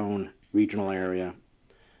outside their own regional area.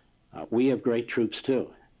 We have great troops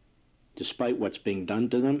too, despite what's being done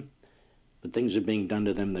to them, but things are being done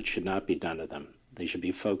to them that should not be done to them. They should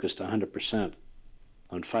be focused 100%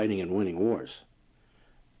 on fighting and winning wars.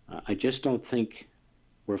 I just don't think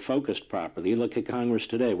we're focused properly. You look at Congress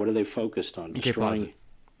today, what are they focused on? Destroying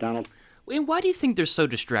Donald? And why do you think they're so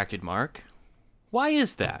distracted, Mark? Why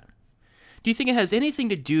is that? Do you think it has anything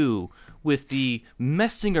to do with the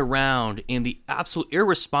messing around and the absolute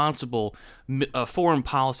irresponsible foreign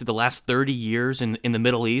policy the last 30 years in the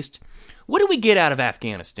Middle East? What did we get out of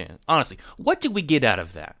Afghanistan? Honestly, what did we get out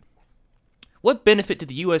of that? What benefit did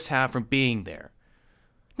the U.S. have from being there?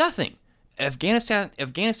 Nothing. Afghanistan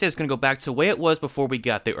is going to go back to the way it was before we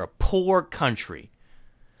got there, a poor country.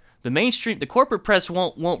 The corporate press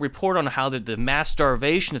won't report on how the mass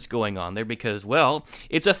starvation that's going on there because, well,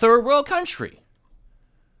 it's a third world country.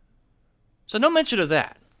 So no mention of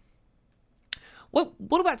that.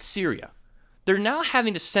 What about Syria? They're now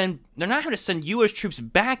having to send U.S. troops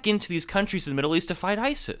back into these countries in the Middle East to fight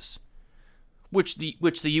ISIS, which the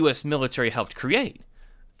U.S. military helped create,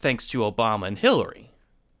 thanks to Obama and Hillary.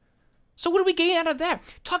 So what do we gain out of that?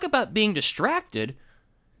 Talk about being distracted.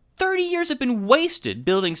 30 years have been wasted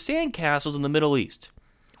building sandcastles in the Middle East.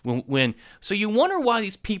 So you wonder why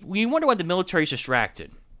the military is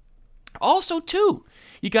distracted. Also, too,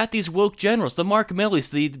 you got these woke generals, the Mark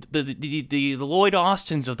Milley's, the Lloyd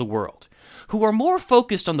Austins of the world, who are more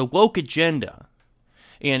focused on the woke agenda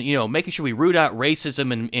and, making sure we root out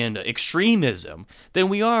racism and extremism than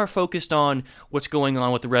we are focused on what's going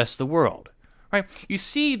on with the rest of the world. Right? You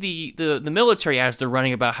see the military ads they're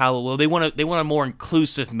running about how they want a more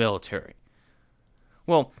inclusive military.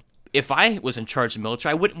 Well, if I was in charge of the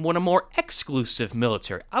military, I wouldn't want a more exclusive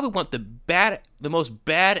military. I would want the most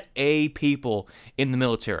bad A people in the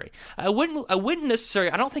military. I wouldn't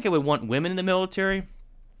necessarily. I don't think I would want women in the military,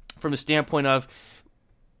 from the standpoint of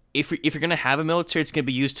if you're going to have a military, it's going to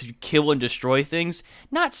be used to kill and destroy things,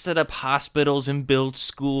 not set up hospitals and build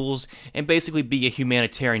schools and basically be a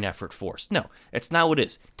humanitarian effort force. No, that's not what it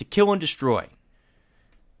is. To kill and destroy.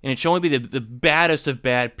 And it should only be the baddest of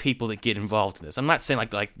bad people that get involved in this. I'm not saying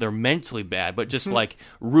like they're mentally bad, but just like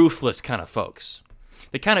ruthless kind of folks.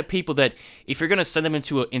 The kind of people that if you're going to send them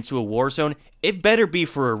into a war zone, it better be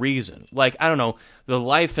for a reason. Like, I don't know, the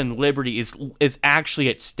life and liberty is actually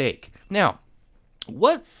at stake. Now,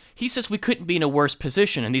 what he says we couldn't be in a worse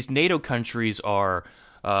position, and these NATO countries are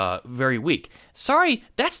very weak. Sorry,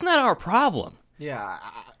 that's not our problem. Yeah.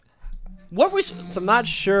 So I'm not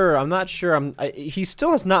sure. He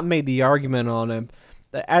still has not made the argument on him.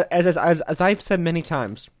 As I've said many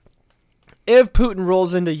times, if Putin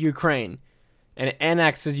rolls into Ukraine and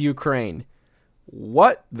annexes Ukraine,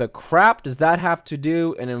 what the crap does that have to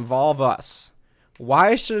do and involve us?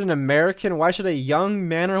 Why should a young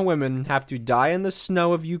man or woman have to die in the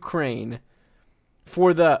snow of Ukraine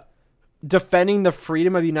for defending the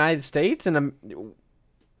freedom of the United States? And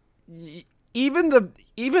even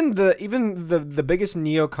the biggest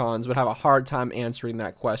neocons would have a hard time answering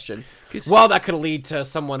that question. Well, that could lead to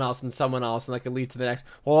someone else, and that could lead to the next.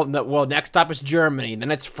 Well, next stop is Germany,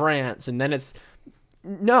 then it's France, and then it's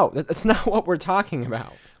no. That's not what we're talking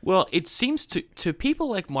about. Well, it seems to people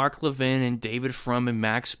like Mark Levin and David Frum and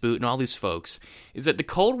Max Boot and all these folks is that the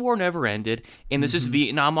Cold War never ended, and this is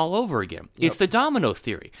Vietnam all over again. Yep. It's the domino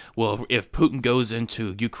theory. Well, if Putin goes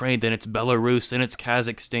into Ukraine, then it's Belarus, then it's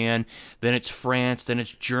Kazakhstan, then it's France, then it's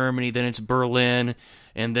Germany, then it's Berlin,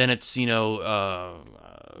 and then it's London.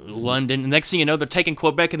 And next thing you know, they're taking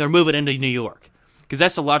Quebec and they're moving into New York. Because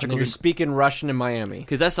that's the logical. You're speaking Russian in Miami.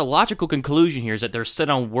 Because that's the logical conclusion here is that they're set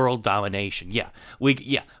on world domination.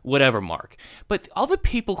 Whatever, Mark. But all the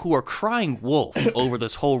people who are crying wolf over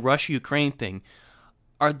this whole Russia-Ukraine thing,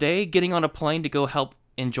 are they getting on a plane to go help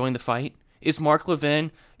and join the fight? Is Mark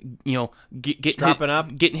Levin,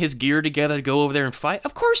 getting his gear together to go over there and fight?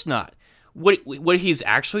 Of course not. What he's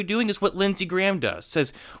actually doing is what Lindsey Graham does.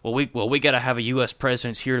 Says, we got to have a U.S.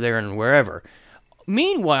 presence here, there, and wherever.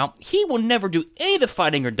 Meanwhile, he will never do any of the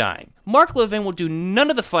fighting or dying. Mark Levin will do none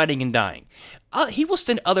of the fighting and dying. He will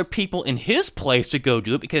send other people in his place to go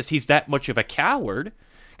do it because he's that much of a coward,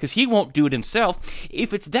 because he won't do it himself.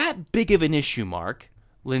 If it's that big of an issue, Mark,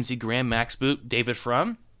 Lindsey Graham, Max Boot, David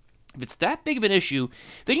Frum, if it's that big of an issue,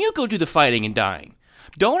 then you go do the fighting and dying.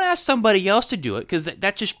 Don't ask somebody else to do it, because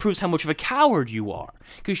that just proves how much of a coward you are,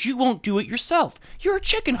 because you won't do it yourself. You're a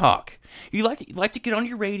chicken hawk. You like to get on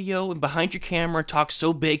your radio and behind your camera and talk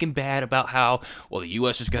so big and bad about how, the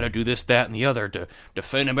U.S. has got to do this, that, and the other to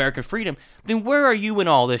defend American freedom. Then where are you in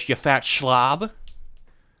all this, you fat slob?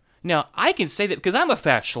 Now, I can say that because I'm a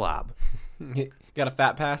fat slob. Got a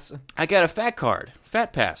fat pass? I got a fat card.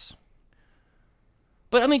 Fat pass.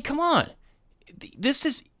 But, I mean, come on. This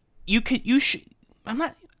is... You should... I'm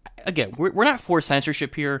not... Again, we're not for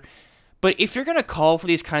censorship here, but if you're going to call for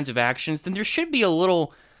these kinds of actions, then there should be a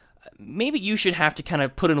little... Maybe you should have to kind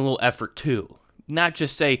of put in a little effort, too. Not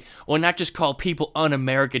just say... Or not just call people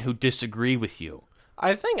un-American who disagree with you.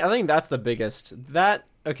 I think that's the biggest...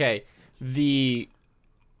 Okay, the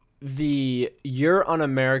you're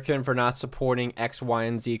un-American for not supporting X, Y,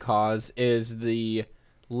 and Z cause is the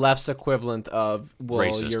left's equivalent of,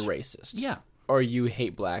 racist. You're racist. Yeah. Or you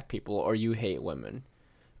hate black people, or you hate women.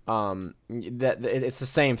 It's the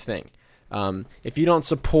same thing. If you don't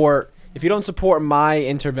support my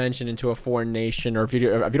intervention into a foreign nation, or if you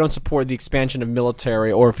don't support the expansion of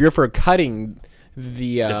military, or if you're for cutting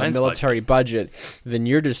the military budget, then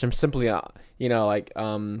you're just simply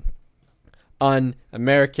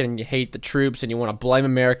un-American, and you hate the troops, and you want to blame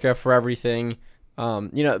America for everything.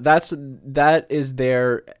 That is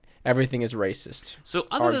their everything is racist. So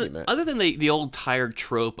other than the old tired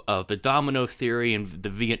trope of the domino theory and the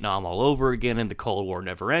Vietnam all over again and the Cold War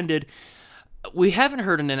never ended, we haven't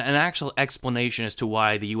heard an actual explanation as to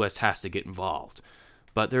why the U.S. has to get involved.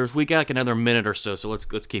 But we got like another minute or so let's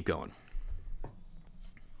keep going.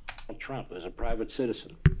 Trump is a private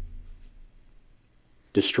citizen,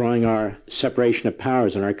 destroying our separation of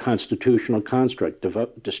powers and our constitutional construct,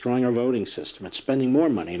 destroying our voting system, and spending more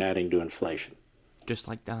money and adding to inflation. Just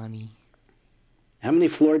like Donnie. How many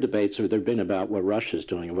floor debates have there been about what Russia's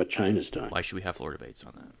doing and what China's doing? Why should we have floor debates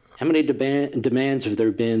on that? How many demands have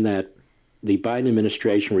there been that the Biden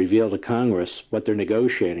administration reveal to Congress what they're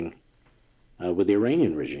negotiating with the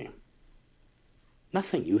Iranian regime?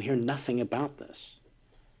 Nothing. You hear nothing about this.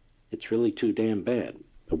 It's really too damn bad.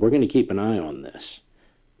 But we're going to keep an eye on this.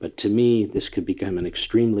 But to me, this could become an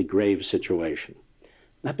extremely grave situation.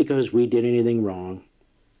 Not because we did anything wrong,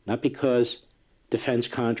 not because defense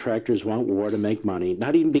contractors want war to make money,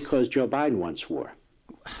 not even because Joe Biden wants war.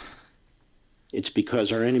 It's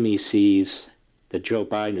because our enemy sees that Joe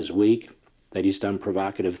Biden is weak, that he's done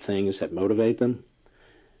provocative things that motivate them,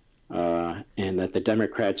 and that the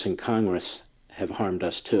Democrats in Congress have harmed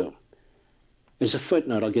us too. As a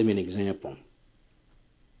footnote, I'll give you an example.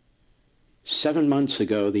 7 months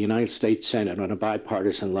ago, the United States Senate, on a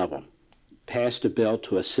bipartisan level, passed a bill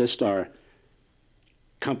to assist our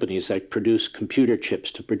companies that produce computer chips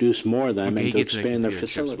to produce more of them and to expand their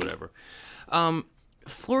facilities. Whatever.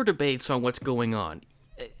 Floor debates on what's going on.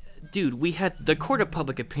 Dude, we had the court of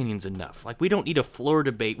public opinion's enough. Like, we don't need a floor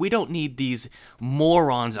debate. We don't need these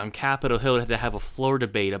morons on Capitol Hill to have a floor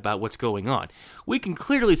debate about what's going on. We can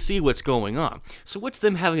clearly see what's going on. So what's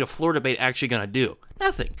them having a floor debate actually going to do?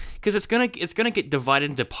 Nothing, because it's gonna get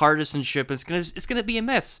divided into partisanship. It's gonna be a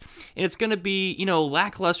mess, and it's gonna be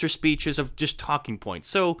lackluster speeches of just talking points.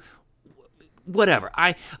 So whatever.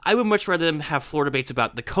 I would much rather them have floor debates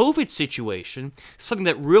about the COVID situation, something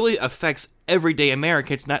that really affects everyday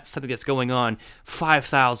Americans, not something that's going on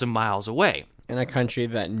 5,000 miles away. In a country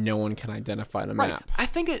that no one can identify on a map. I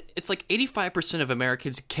think it's like 85% of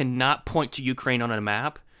Americans cannot point to Ukraine on a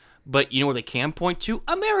map, but you know where they can point to?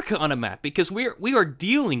 America on a map, because we are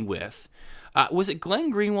dealing with, was it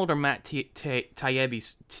Glenn Greenwald or Matt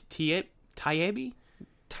Taibbi?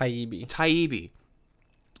 Taibbi.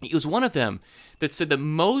 It was one of them that said that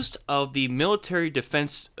most of the military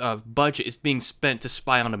defense budget is being spent to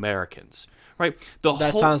spy on Americans. Right?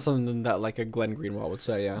 Sounds something that like a Glenn Greenwald would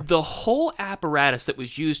say, yeah. The whole apparatus that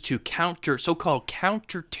was used to so-called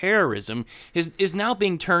counter-terrorism is now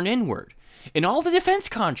being turned inward. And all the defense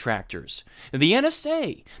contractors, the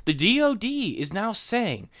NSA, the DOD is now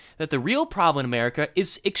saying that the real problem in America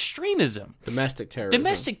is extremism. Domestic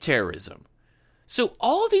terrorism. So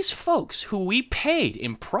all of these folks who we paid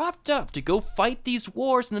and propped up to go fight these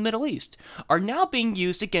wars in the Middle East are now being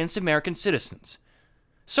used against American citizens.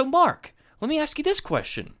 So Mark, let me ask you this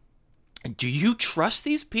question. Do you trust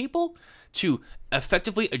these people to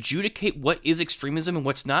effectively adjudicate what is extremism and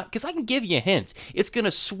what's not? Because I can give you a hint. It's going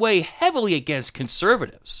to sway heavily against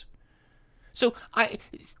conservatives. So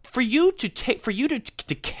for you to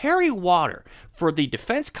carry water for the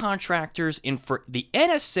defense contractors and for the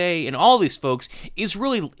NSA and all these folks is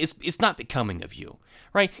really it's not becoming of you,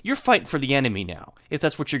 right? You're fighting for the enemy now, if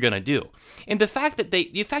that's what you're going to do. And the fact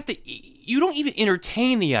that you don't even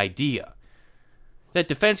entertain the idea that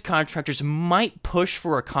defense contractors might push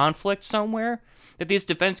for a conflict somewhere, that these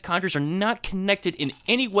defense contractors are not connected in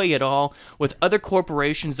any way at all with other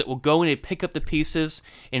corporations that will go in and pick up the pieces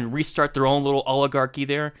and restart their own little oligarchy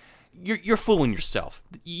there, you're fooling yourself.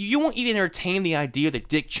 You won't even entertain the idea that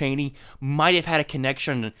Dick Cheney might have had a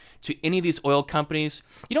connection to any of these oil companies.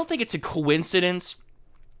 You don't think it's a coincidence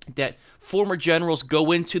that former generals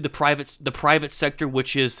go into the private sector,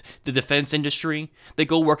 which is the defense industry. They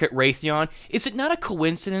go work at Raytheon. Is it not a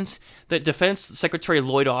coincidence that Defense Secretary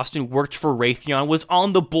Lloyd Austin worked for Raytheon, was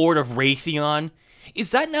on the board of Raytheon? Is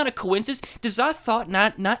that not a coincidence? Does that thought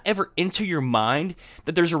not ever enter your mind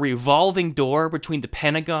that there's a revolving door between the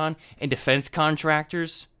Pentagon and defense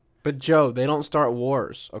contractors? But Joe, they don't start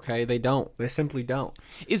wars, okay? They don't. They simply don't.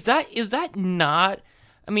 Is that not...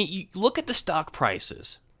 I mean, you look at the stock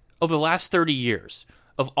prices over the last 30 years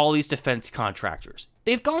of all these defense contractors.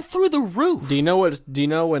 They've gone through the roof. Do you know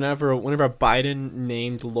whenever Biden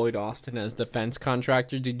named Lloyd Austin as defense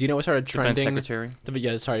contractor, do you know what started trending? Defense secretary.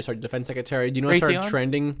 Defense secretary. Do you know what started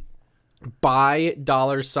trending? Buy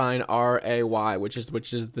 $RAY, which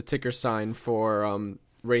is the ticker sign for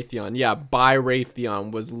Raytheon. Yeah, buy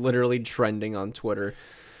Raytheon was literally trending on Twitter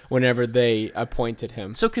whenever they appointed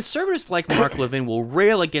him. So conservatives like Mark Levin will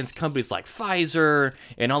rail against companies like Pfizer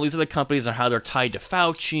and all these other companies on how they're tied to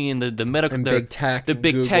Fauci and the medical, and big tech,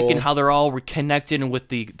 and how they're all connected with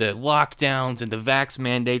the lockdowns and the vax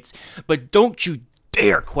mandates. But don't you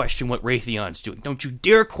dare question what Raytheon's doing. Don't you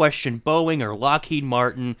dare question Boeing or Lockheed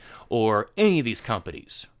Martin or any of these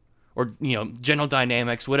companies, or General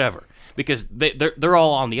Dynamics, whatever. Because they're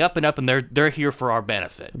all on the up and up, and they're here for our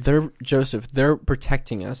benefit. They're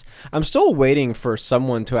protecting us. I'm still waiting for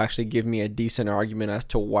someone to actually give me a decent argument as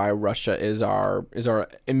to why Russia is our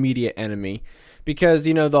immediate enemy. Because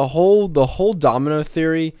the whole domino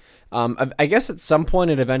theory. I guess at some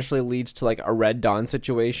point it eventually leads to like a Red Dawn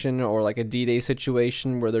situation or like a D-Day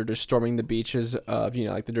situation where they're just storming the beaches of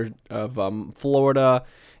Florida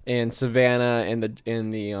and Savannah and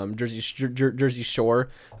the Jersey Shore.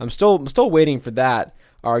 I'm still waiting for that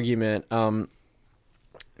argument.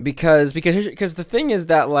 Because the thing is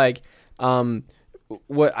that like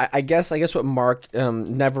what I guess what Mark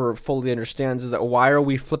never fully understands is that why are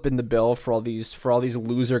we flipping the bill for all these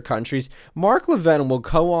loser countries? Mark Levin will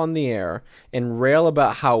go on the air and rail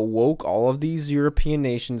about how woke all of these European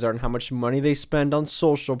nations are and how much money they spend on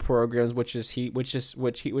social programs, which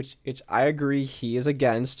I agree he is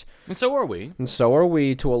against. And so are we. And so are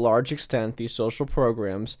we to a large extent. These social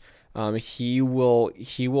programs, he will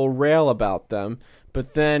rail about them.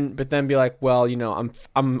 But then be like, well,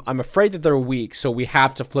 I'm afraid that they're weak, so we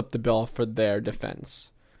have to flip the bill for their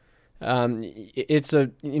defense. It's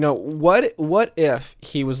what if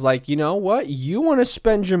he was like, you know what, you want to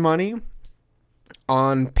spend your money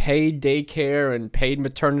on paid daycare and paid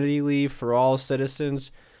maternity leave for all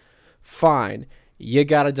citizens? Fine, you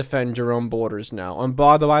got to defend your own borders now. And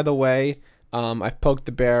by the way, I've poked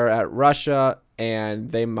the bear at Russia,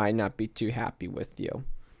 and they might not be too happy with you.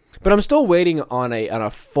 But I'm still waiting on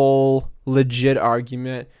a full, legit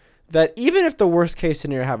argument that even if the worst case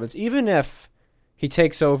scenario happens, even if he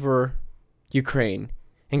takes over Ukraine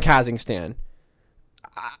and Kazakhstan,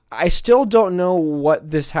 I still don't know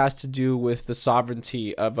what this has to do with the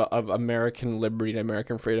sovereignty of American liberty and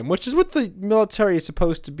American freedom, which is what the military is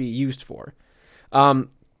supposed to be used for. And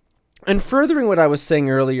furthering what I was saying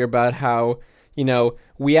earlier about how,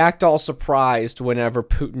 we act all surprised whenever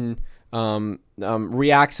Putin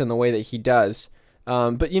reacts in the way that he does.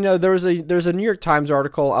 But there's a New York Times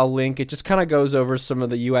article I'll link. It just kind of goes over some of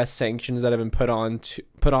the U.S. sanctions that have been put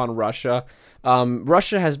on Russia.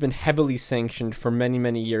 Russia has been heavily sanctioned for many,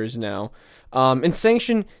 many years now. And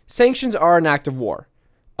sanctions are an act of war.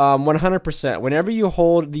 100%. Whenever you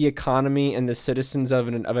hold the economy and the citizens of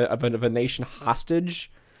a nation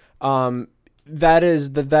hostage, that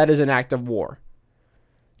is an act of war.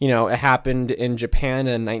 It happened in Japan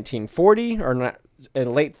in 1940 or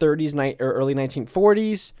in late 30s or early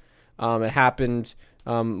 1940s. It happened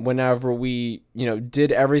whenever we,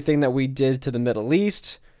 did everything that we did to the Middle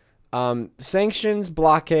East, sanctions,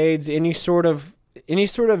 blockades, any sort of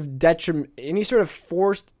detriment, any sort of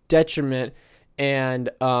forced detriment and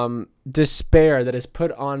despair that is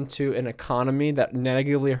put onto an economy that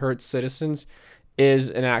negatively hurts citizens is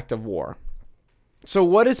an act of war. So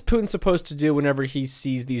what is Putin supposed to do whenever he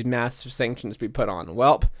sees these massive sanctions be put on?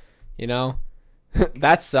 Well,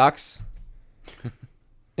 that sucks.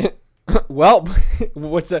 Well,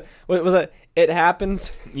 what was that? It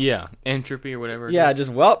happens. Yeah, entropy or whatever. Yeah,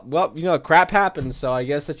 just crap happens. So I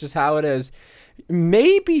guess that's just how it is.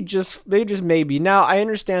 Maybe Now I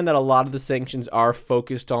understand that a lot of the sanctions are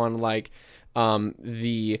focused on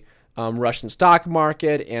the Russian stock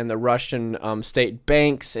market and the Russian state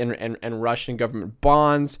banks and Russian government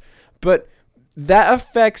bonds, but that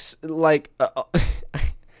affects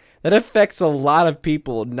that affects a lot of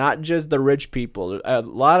people, not just the rich people. A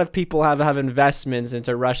lot of people have investments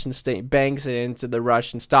into Russian state banks and into the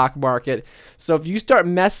Russian stock market. So if you start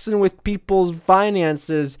messing with people's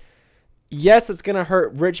finances, yes, it's going to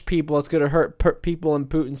hurt rich people. It's going to hurt people in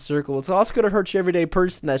Putin's circle. It's also going to hurt your everyday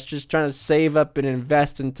person that's just trying to save up and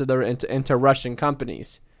invest into Russian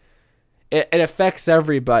companies. It affects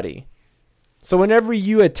everybody. So whenever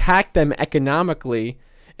you attack them economically,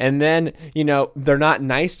 and then they're not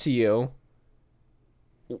nice to you,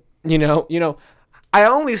 I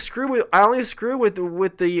only screw with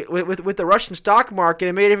the Russian stock market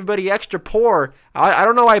and made everybody extra poor. I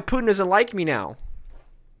don't know why Putin doesn't like me now.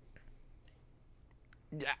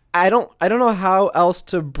 I don't know how else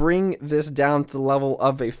to bring this down to the level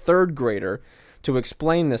of a third grader to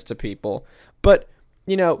explain this to people. But,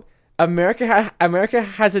 America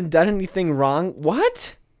hasn't done anything wrong.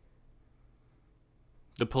 What?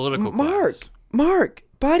 The political class. Mark,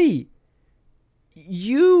 buddy,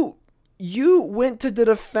 you went to the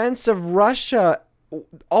defense of Russia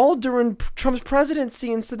all during Trump's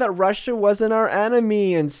presidency and said that Russia wasn't our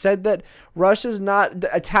enemy and said that Russia's not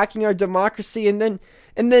attacking our democracy. And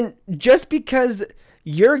then just because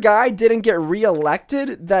your guy didn't get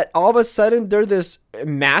reelected, that all of a sudden they're this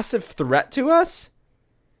massive threat to us?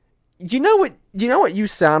 You know what you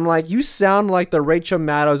sound like? You sound like the Rachel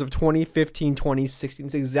Maddows of 2015, 2016.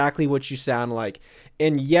 It's exactly what you sound like.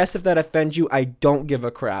 And yes, if that offends you, I don't give a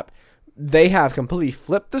crap. They have completely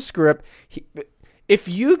flipped the script. If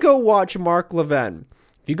you go watch Mark Levin,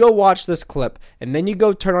 if you go watch this clip, and then you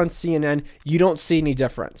go turn on CNN, you don't see any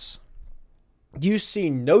difference. You see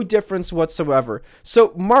no difference whatsoever.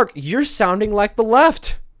 So, Mark, you're sounding like the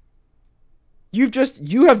left. You just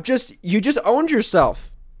owned yourself.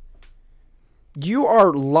 You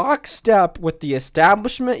are lockstep with the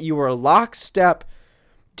establishment. You are lockstep.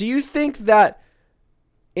 Do you think that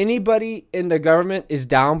anybody in the government is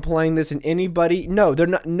downplaying this? And anybody? No, they're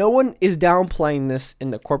not. No one is downplaying this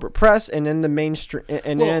in the corporate press and in the mainstream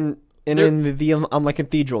in the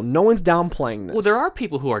cathedral. No one's downplaying this. Well, there are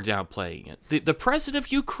people who are downplaying it. The president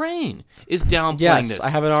of Ukraine is downplaying this. Yes, I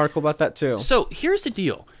have an article about that too. So here's the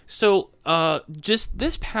deal. So just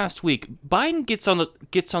this past week, Biden gets on the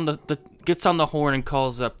horn and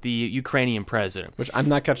calls up the Ukrainian president. Which I'm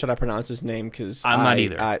not gonna try to pronounce his name because I'm not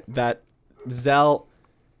either. That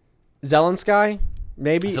Zelensky.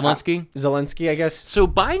 Maybe Zelensky, I guess. So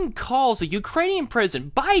Biden calls the Ukrainian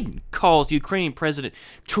president.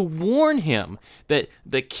 To warn him that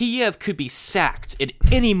Kiev could be sacked at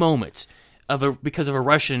any moment because of a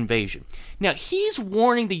Russian invasion. Now he's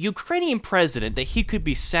warning the Ukrainian president that he could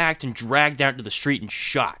be sacked and dragged out to the street and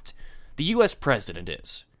shot. The U.S. president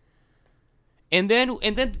is, and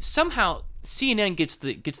then somehow CNN gets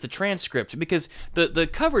the transcript because the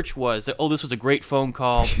coverage was that, this was a great phone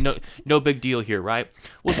call, no big deal here, right?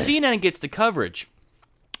 Well, CNN gets the coverage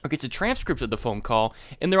or gets a transcript of the phone call,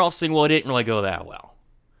 and they're all saying, well, it didn't really go that well.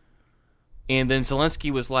 And then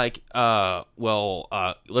Zelensky was like,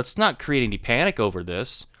 let's not create any panic over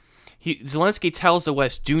this. Zelensky tells the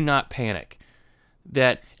West, do not panic.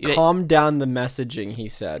 Calm down the messaging, he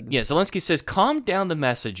said. Yeah, Zelensky says, calm down the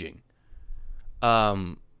messaging.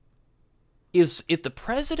 If the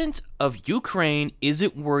president of Ukraine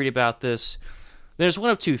isn't worried about this, there's one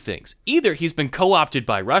of two things. Either he's been co-opted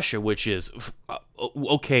by Russia, which is,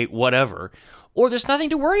 okay, whatever, or there's nothing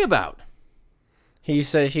to worry about. He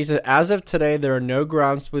said, as of today, there are no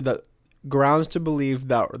grounds to believe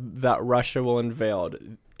that Russia will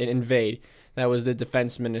invade. That was the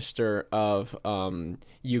defense minister of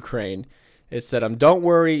Ukraine. It said, don't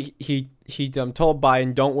worry. He told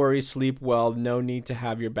Biden, don't worry, sleep well. No need to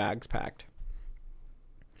have your bags packed.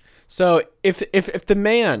 So if the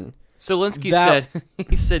man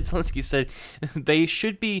Zelensky said they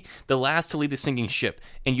should be the last to leave the sinking ship,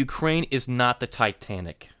 and Ukraine is not the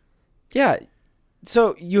Titanic. Yeah.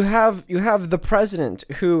 So you have the president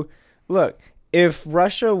who, look, if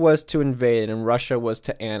Russia was to invade and Russia was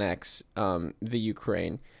to annex the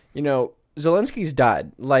Ukraine, Zelensky's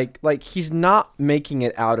died. Like he's not making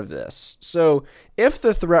it out of this. So if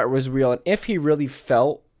the threat was real and if he really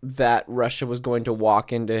felt that Russia was going to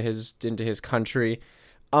walk into his country,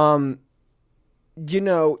 he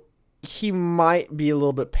might be a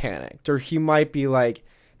little bit panicked, or he might be like,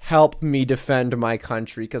 help me defend my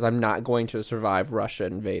country because I'm not going to survive Russia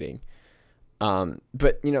invading.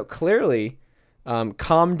 But clearly,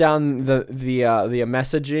 calm down the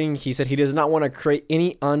messaging. He said he does not want to create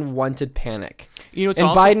any unwanted panic. And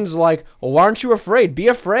Biden's like, well, why aren't you afraid? Be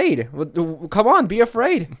afraid. Come on, be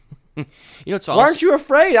afraid. Why aren't you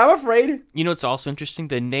afraid? I'm afraid. It's also interesting.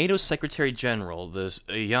 The NATO Secretary General,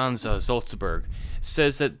 Jens Stoltenberg,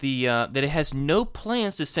 says that that it has no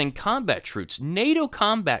plans to send NATO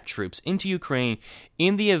combat troops into Ukraine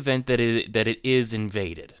in the event that it is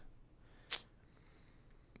invaded.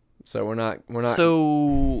 So we're not.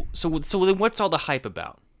 So then what's all the hype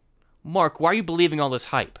about? Mark, why are you believing all this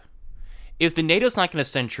hype? If the NATO's not going to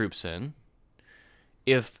send troops in,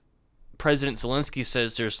 if President Zelensky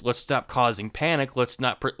says let's stop causing panic, let's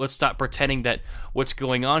stop pretending that what's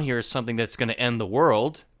going on here is something that's going to end the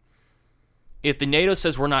world. If the NATO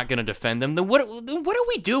says we're not going to defend them, then what are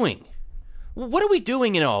we doing? What are we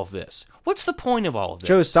doing in all of this? What's the point of all of this?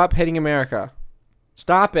 Joe, stop hating America.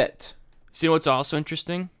 Stop it. See, what's also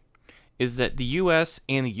interesting is that the U.S.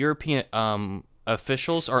 and the European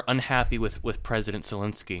officials are unhappy with President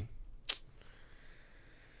Zelensky.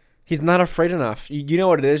 He's not afraid enough. You know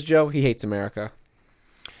what it is, Joe? He hates America.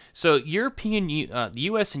 So the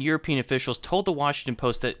U.S. and European officials told the Washington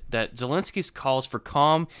Post that Zelensky's calls for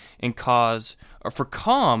calm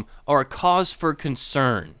are a cause for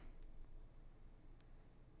concern.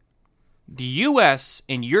 The U.S.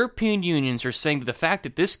 and European unions are saying that the fact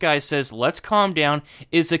that this guy says, let's calm down,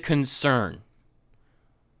 is a concern.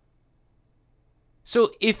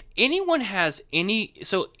 So if anyone has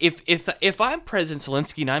if I'm President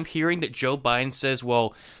Zelensky and I'm hearing that Joe Biden says,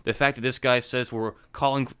 well, the fact that this guy says we're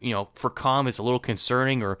calling, for calm is a little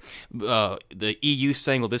concerning, or the EU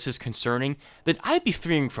saying, well, this is concerning, then I'd be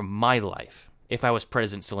fearing for my life if I was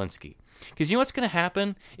President Zelensky. Because you know what's going to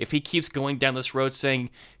happen if he keeps going down this road saying,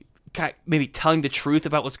 maybe telling the truth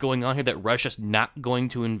about what's going on here, that Russia's not going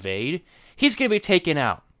to invade? He's going to be taken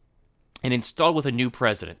out and installed with a new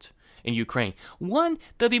president in Ukraine. One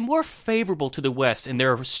that'll be more favorable to the West in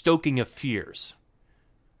their stoking of fears,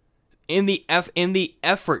 in the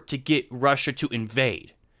effort to get Russia to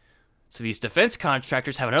invade. So these defense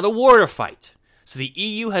contractors have another war to fight. So the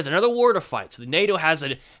EU has another war to fight. So the NATO has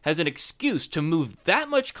an excuse to move that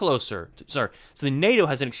much closer. So the NATO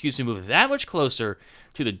has an excuse to move that much closer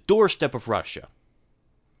to the doorstep of Russia.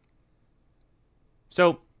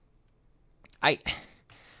 So I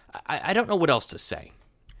don't know what else to say.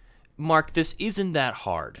 Mark, this isn't that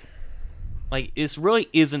hard. This really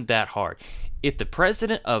isn't that hard. If the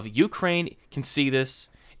president of Ukraine can see this,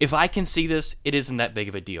 if I can see this, it isn't that big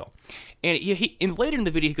of a deal. And later in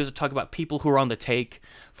the video, he goes to talk about people who are on the take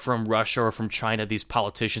from Russia or from China, these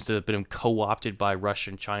politicians that have been co-opted by Russia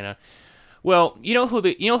and China. Well, you know who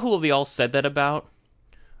they all said that about?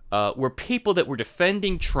 Were people that were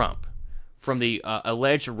defending Trump from the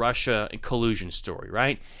alleged Russia collusion story,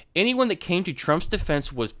 right? Anyone that came to Trump's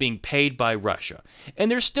defense was being paid by Russia. And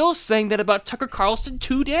they're still saying that about Tucker Carlson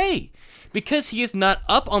today. Because he is not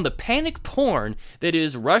up on the panic porn that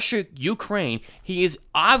is Russia-Ukraine, he is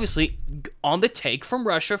obviously on the take from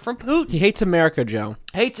Russia, from Putin. He hates America, Joe.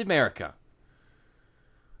 Hates America.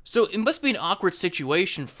 So it must be an awkward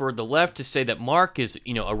situation for the left to say that Mark is,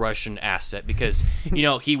 a Russian asset because,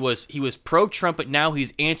 he was pro-Trump, but now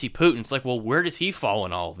he's anti-Putin. It's like, well, where does he fall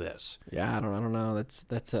in all of this? Yeah, I don't know.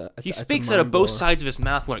 He speaks out of both sides of his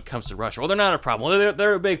mouth when it comes to Russia. Well, they're not a problem. Well,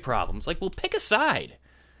 they're a big problem. It's like, well, pick a side.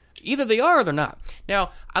 Either they are or they're not.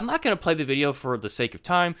 Now, I'm not going to play the video for the sake of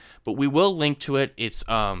time, but we will link to it. It's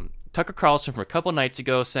Tucker Carlson from a couple nights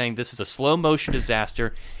ago saying this is a slow-motion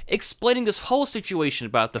disaster, explaining this whole situation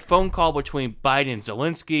about the phone call between Biden and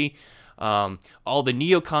Zelensky, all the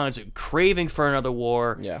neocons craving for another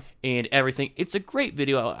war, and everything. It's a great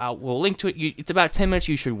video. We'll link to it. It's about 10 minutes.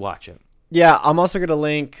 You should watch it. Yeah, I'm also going to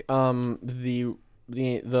link the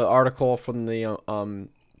article from the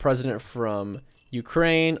president from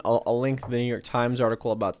Ukraine. I'll link the New York Times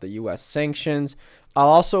article about the U.S. sanctions. I'll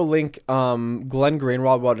also link Glenn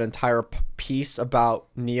Greenwald wrote an entire piece about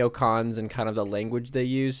neocons and kind of the language they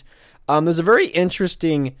use. There's a very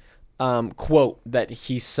interesting quote that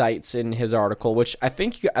he cites in his article, which I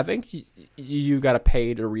think you got to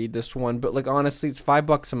pay to read this one, but like honestly, it's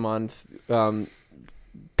 $5 a month.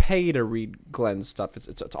 Pay to read Glenn's stuff.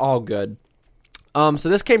 It's all good. So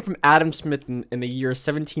this came from Adam Smith in the year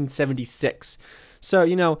 1776.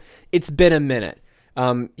 So it's been a minute.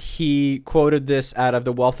 He quoted this out of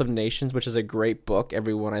The Wealth of Nations, which is a great book.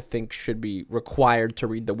 Everyone, I think, should be required to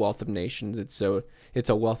read The Wealth of Nations. It's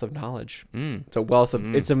a wealth of knowledge. It's a wealth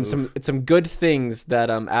of it's some good things that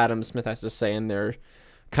Adam Smith has to say in there.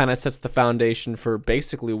 Kind of sets the foundation for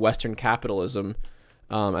basically Western capitalism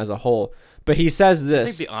as a whole. But he says this.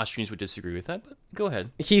 I think the Austrians would disagree with that, but go ahead.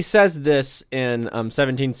 He says this in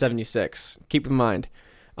 1776. Keep in mind.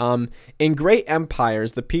 In great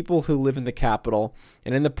empires, the people who live in the capital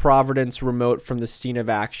and in the province remote from the scene of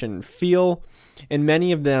action feel, and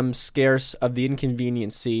many of them scarce of the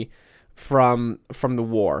inconveniency from the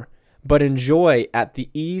war, but enjoy at the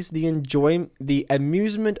ease the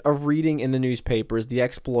amusement of reading in the newspapers the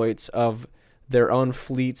exploits of their own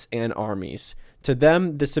fleets and armies. To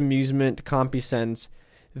them, this amusement comprehends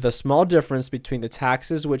the small difference between the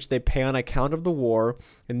taxes which they pay on account of the war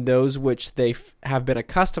and those which they have been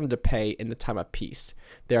accustomed to pay in the time of peace.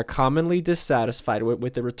 They are commonly dissatisfied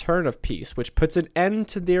with the return of peace, which puts an end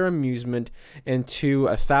to their amusement and to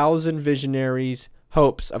 1,000 visionaries'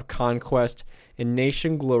 hopes of conquest and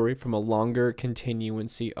nation glory from a longer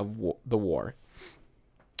continuancy of the war.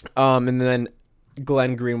 And then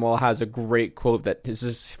Glenn Greenwald has a great quote that this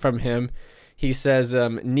is from him. He says,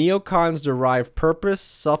 neocons derive purpose,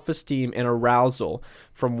 self-esteem, and arousal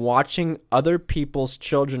from watching other people's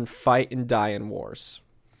children fight and die in wars.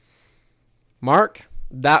 Mark,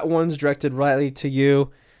 that one's directed rightly to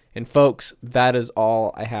you. And folks, that is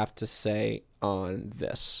all I have to say on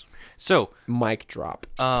this. So, mic drop.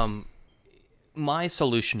 My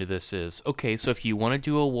solution to this is, okay, so if you want to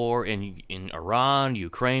do a war in Iran,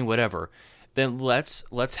 Ukraine, whatever, then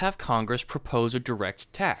let's have Congress propose a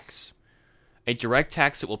direct tax. A direct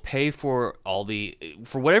tax that will pay for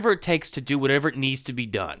for whatever it takes to do whatever it needs to be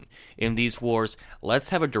done in these wars. Let's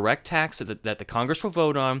have a direct tax that the Congress will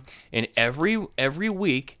vote on, and every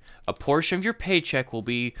week a portion of your paycheck will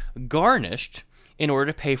be garnished in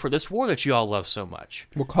order to pay for this war that you all love so much.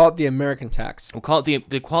 We'll call it the American tax. We'll call it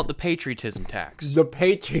the patriotism tax. The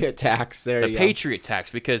patriot tax. There you go. The patriot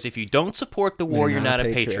tax, because if you don't support the war, you're not a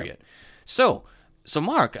patriot. So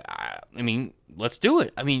Mark, I mean, let's do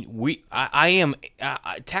it. I mean, I am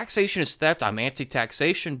taxation is theft. I'm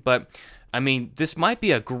anti-taxation, but I mean, this might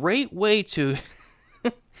be a great way to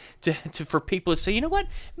for people to say, you know what?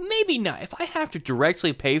 Maybe not. If I have to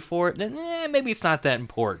directly pay for it, then maybe it's not that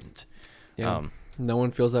important. Yeah. No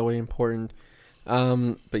one feels that way important.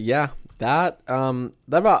 But yeah, that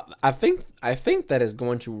about I think that is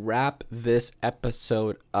going to wrap this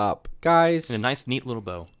episode up, guys. In a nice, neat little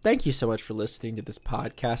bow. Thank you so much for listening to this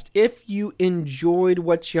podcast. If you enjoyed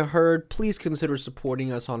what you heard, please consider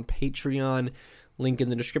supporting us on Patreon. Link in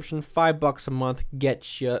the description. $5 a month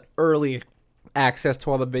gets you early access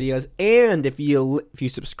to all the videos, and if you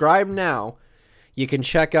subscribe now, you can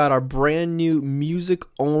check out our brand new music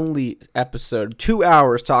only episode, 2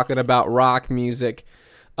 hours talking about rock music.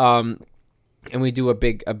 And we do a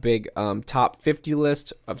big top 50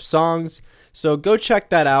 list of songs. So go check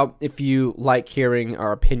that out if you like hearing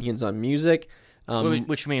our opinions on music.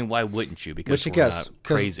 Which mean, why wouldn't you? Because we're not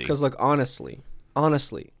crazy. Because look, honestly,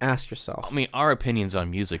 ask yourself. I mean, our opinions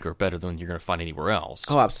on music are better than you're going to find anywhere else.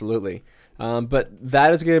 Oh, absolutely. But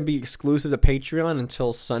that is going to be exclusive to Patreon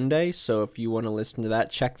until Sunday. So if you want to listen to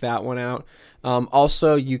that, check that one out.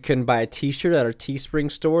 Also, you can buy a t-shirt at our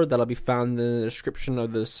Teespring store. That'll be found in the description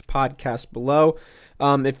of this podcast below.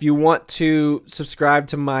 If you want to subscribe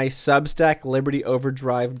to my Substack,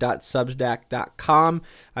 libertyoverdrive.substack.com,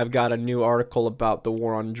 I've got a new article about the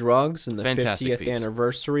war on drugs and the Fantastic 50th piece.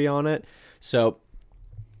 Anniversary on it. So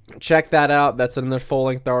check that out. That's another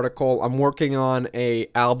full-length article. I'm working on a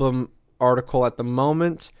album article at the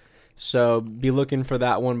moment, so be looking for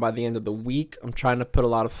that one by the end of the week. I'm trying to put a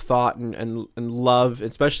lot of thought and love,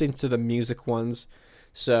 especially into the music ones.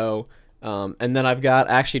 So, and then I've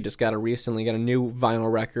recently got a new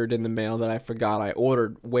vinyl record in the mail that I forgot I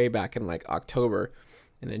ordered way back in like October,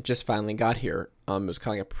 and it just finally got here. It was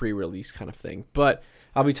kind of like a pre-release kind of thing, but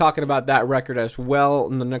I'll be talking about that record as well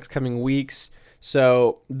in the next coming weeks.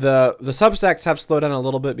 So the Substacks have slowed down a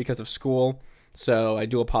little bit because of school. So I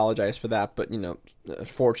do apologize for that, but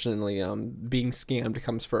fortunately, being scammed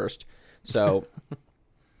comes first. So,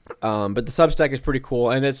 but the Substack is pretty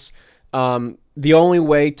cool, and it's the only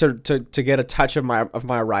way to get a touch of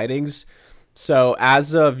my writings. So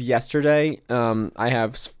as of yesterday, I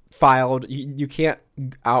have filed. You can't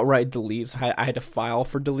outright delete. So I had to file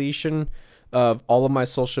for deletion of all of my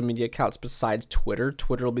social media accounts besides Twitter.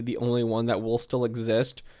 Twitter will be the only one that will still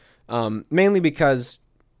exist, mainly because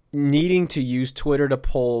needing to use Twitter to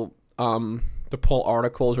pull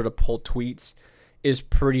articles or to pull tweets is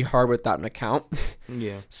pretty hard without an account.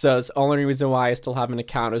 Yeah. So it's the only reason why I still have an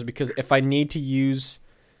account is because if I need to use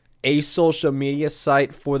a social media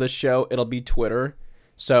site for the show, it'll be Twitter.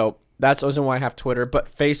 So that's the reason why I have Twitter.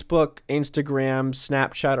 But Facebook, Instagram,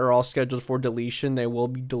 Snapchat are all scheduled for deletion. They will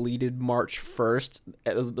be deleted March 1st.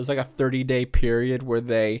 There's like a 30-day period where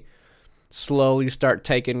they slowly start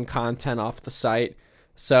taking content off the site.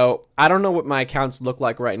 So I don't know what my accounts look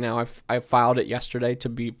like right now. I filed it yesterday to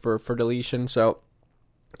be for deletion. So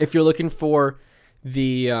if you're looking for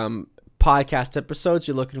the podcast episodes,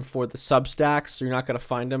 you're looking for the Substacks, you're not going to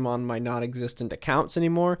find them on my non-existent accounts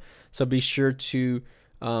anymore. So be sure to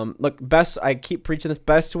I keep preaching this,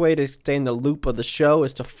 best way to stay in the loop of the show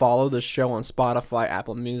is to follow the show on Spotify,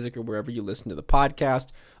 Apple Music, or wherever you listen to the podcast.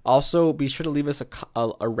 Also, be sure to leave us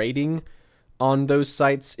a rating on those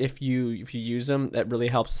sites if you use them. That really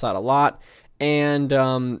helps us out a lot. And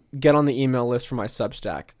get on the email list for my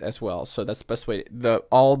Substack as well. So that's the best way.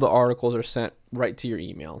 All the articles are sent right to your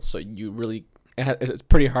email. So it's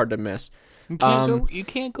pretty hard to miss. You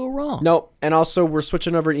can't go wrong. No, and also we're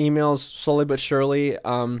switching over emails slowly but surely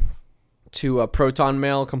to Proton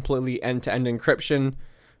Mail, completely end-to-end encryption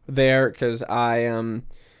there, because I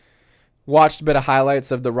watched a bit of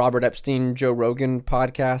highlights of the Robert Epstein, Joe Rogan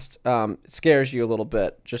podcast. It scares you a little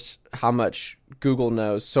bit just how much Google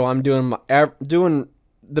knows. So I'm doing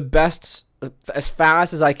the best as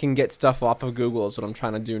fast as I can get stuff off of Google is what I'm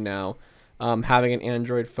trying to do now. Having an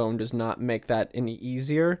Android phone does not make that any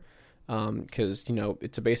easier because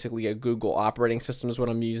it's basically a Google operating system is what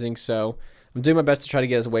I'm using. So I'm doing my best to try to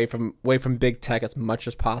get us away from big tech as much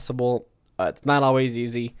as possible. It's not always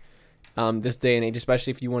easy. This day and age,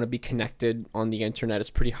 especially if you want to be connected on the internet, it's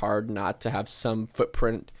pretty hard not to have some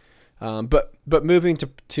footprint. But moving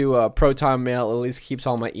to Proton Mail at least keeps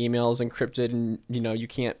all my emails encrypted, and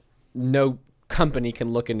no company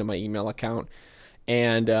can look into my email account,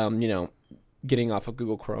 and getting off of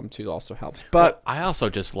Google Chrome too also helps. But I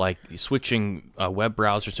also just like switching web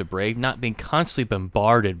browsers to Brave. Not being constantly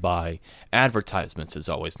bombarded by advertisements is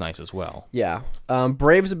always nice as well. Yeah,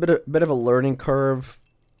 Brave's a bit of a learning curve.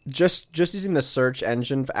 Just using the search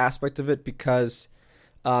engine aspect of it, because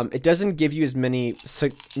it doesn't give you as many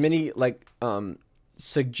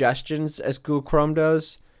suggestions as Google Chrome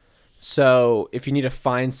does. So if you need to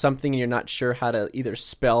find something and you're not sure how to either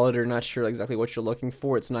spell it or not sure exactly what you're looking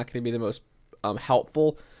for, it's not going to be the most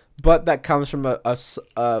helpful. But that comes from a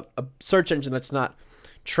search engine that's not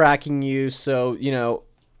tracking you. So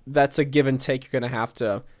that's a give and take you're going to have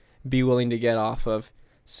to be willing to get off of.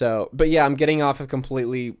 So, but yeah, I'm getting off of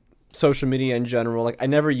completely social media in general. Like, I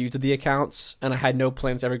never used the accounts, and I had no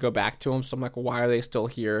plans to ever go back to them. So I'm like, why are they still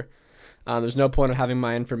here? There's no point of having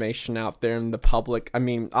my information out there in the public. I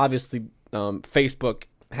mean, obviously, Facebook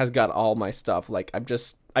has got all my stuff. Like, I've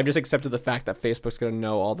just accepted the fact that Facebook's gonna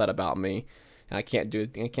know all that about me, and I can't do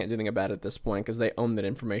anything about it at this point because they own that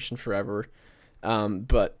information forever.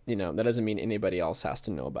 But that doesn't mean anybody else has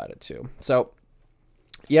to know about it too. So.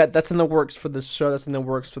 Yeah, that's in the works for this show. That's in the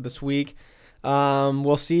works for this week.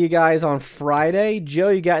 We'll see you guys on Friday. Joe,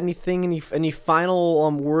 you got any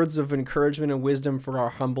final words of encouragement and wisdom for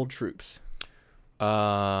our humble troops?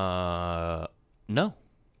 No.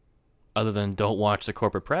 Other than don't watch the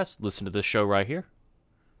corporate press, listen to this show right here.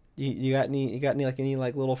 You got any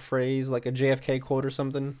little phrase, like a JFK quote or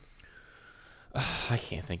something? I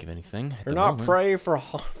can't think of anything. Do not pray for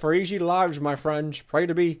easy lives, my friends. Pray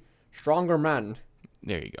to be stronger men.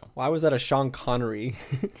 There you go. Why was that a Sean Connery?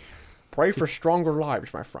 Pray for stronger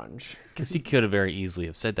lives, my friends. Because he could have very easily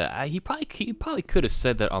have said that. He probably could have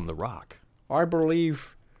said that on The Rock. I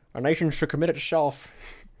believe a nation should commit itself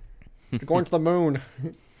to going to the moon.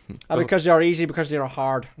 Not because they are easy, because they are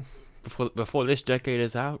hard. Before this decade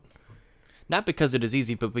is out? Not because it is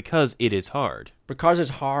easy, but because it is hard. Because it's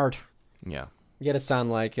hard. Yeah. You gotta sound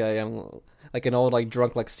like an old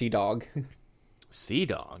drunk Sea Dog. Sea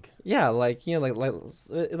Dog? Yeah, like a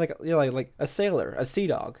sailor, a sea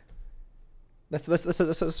dog. That's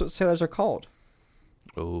what sailors are called.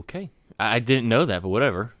 Okay, I didn't know that, but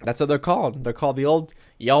whatever. That's what they're called. They're called the old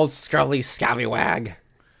scurvy scallywag.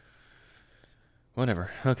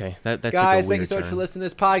 Whatever. Okay, that guys, thank you so much for listening to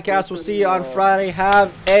this podcast. We'll see you on Friday.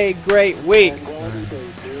 Have a great week.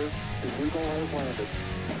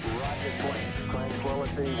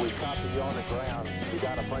 We copy you on the ground. We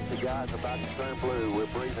got a bunch of guys about to turn blue. We're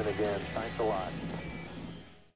breathing again. Thanks a lot.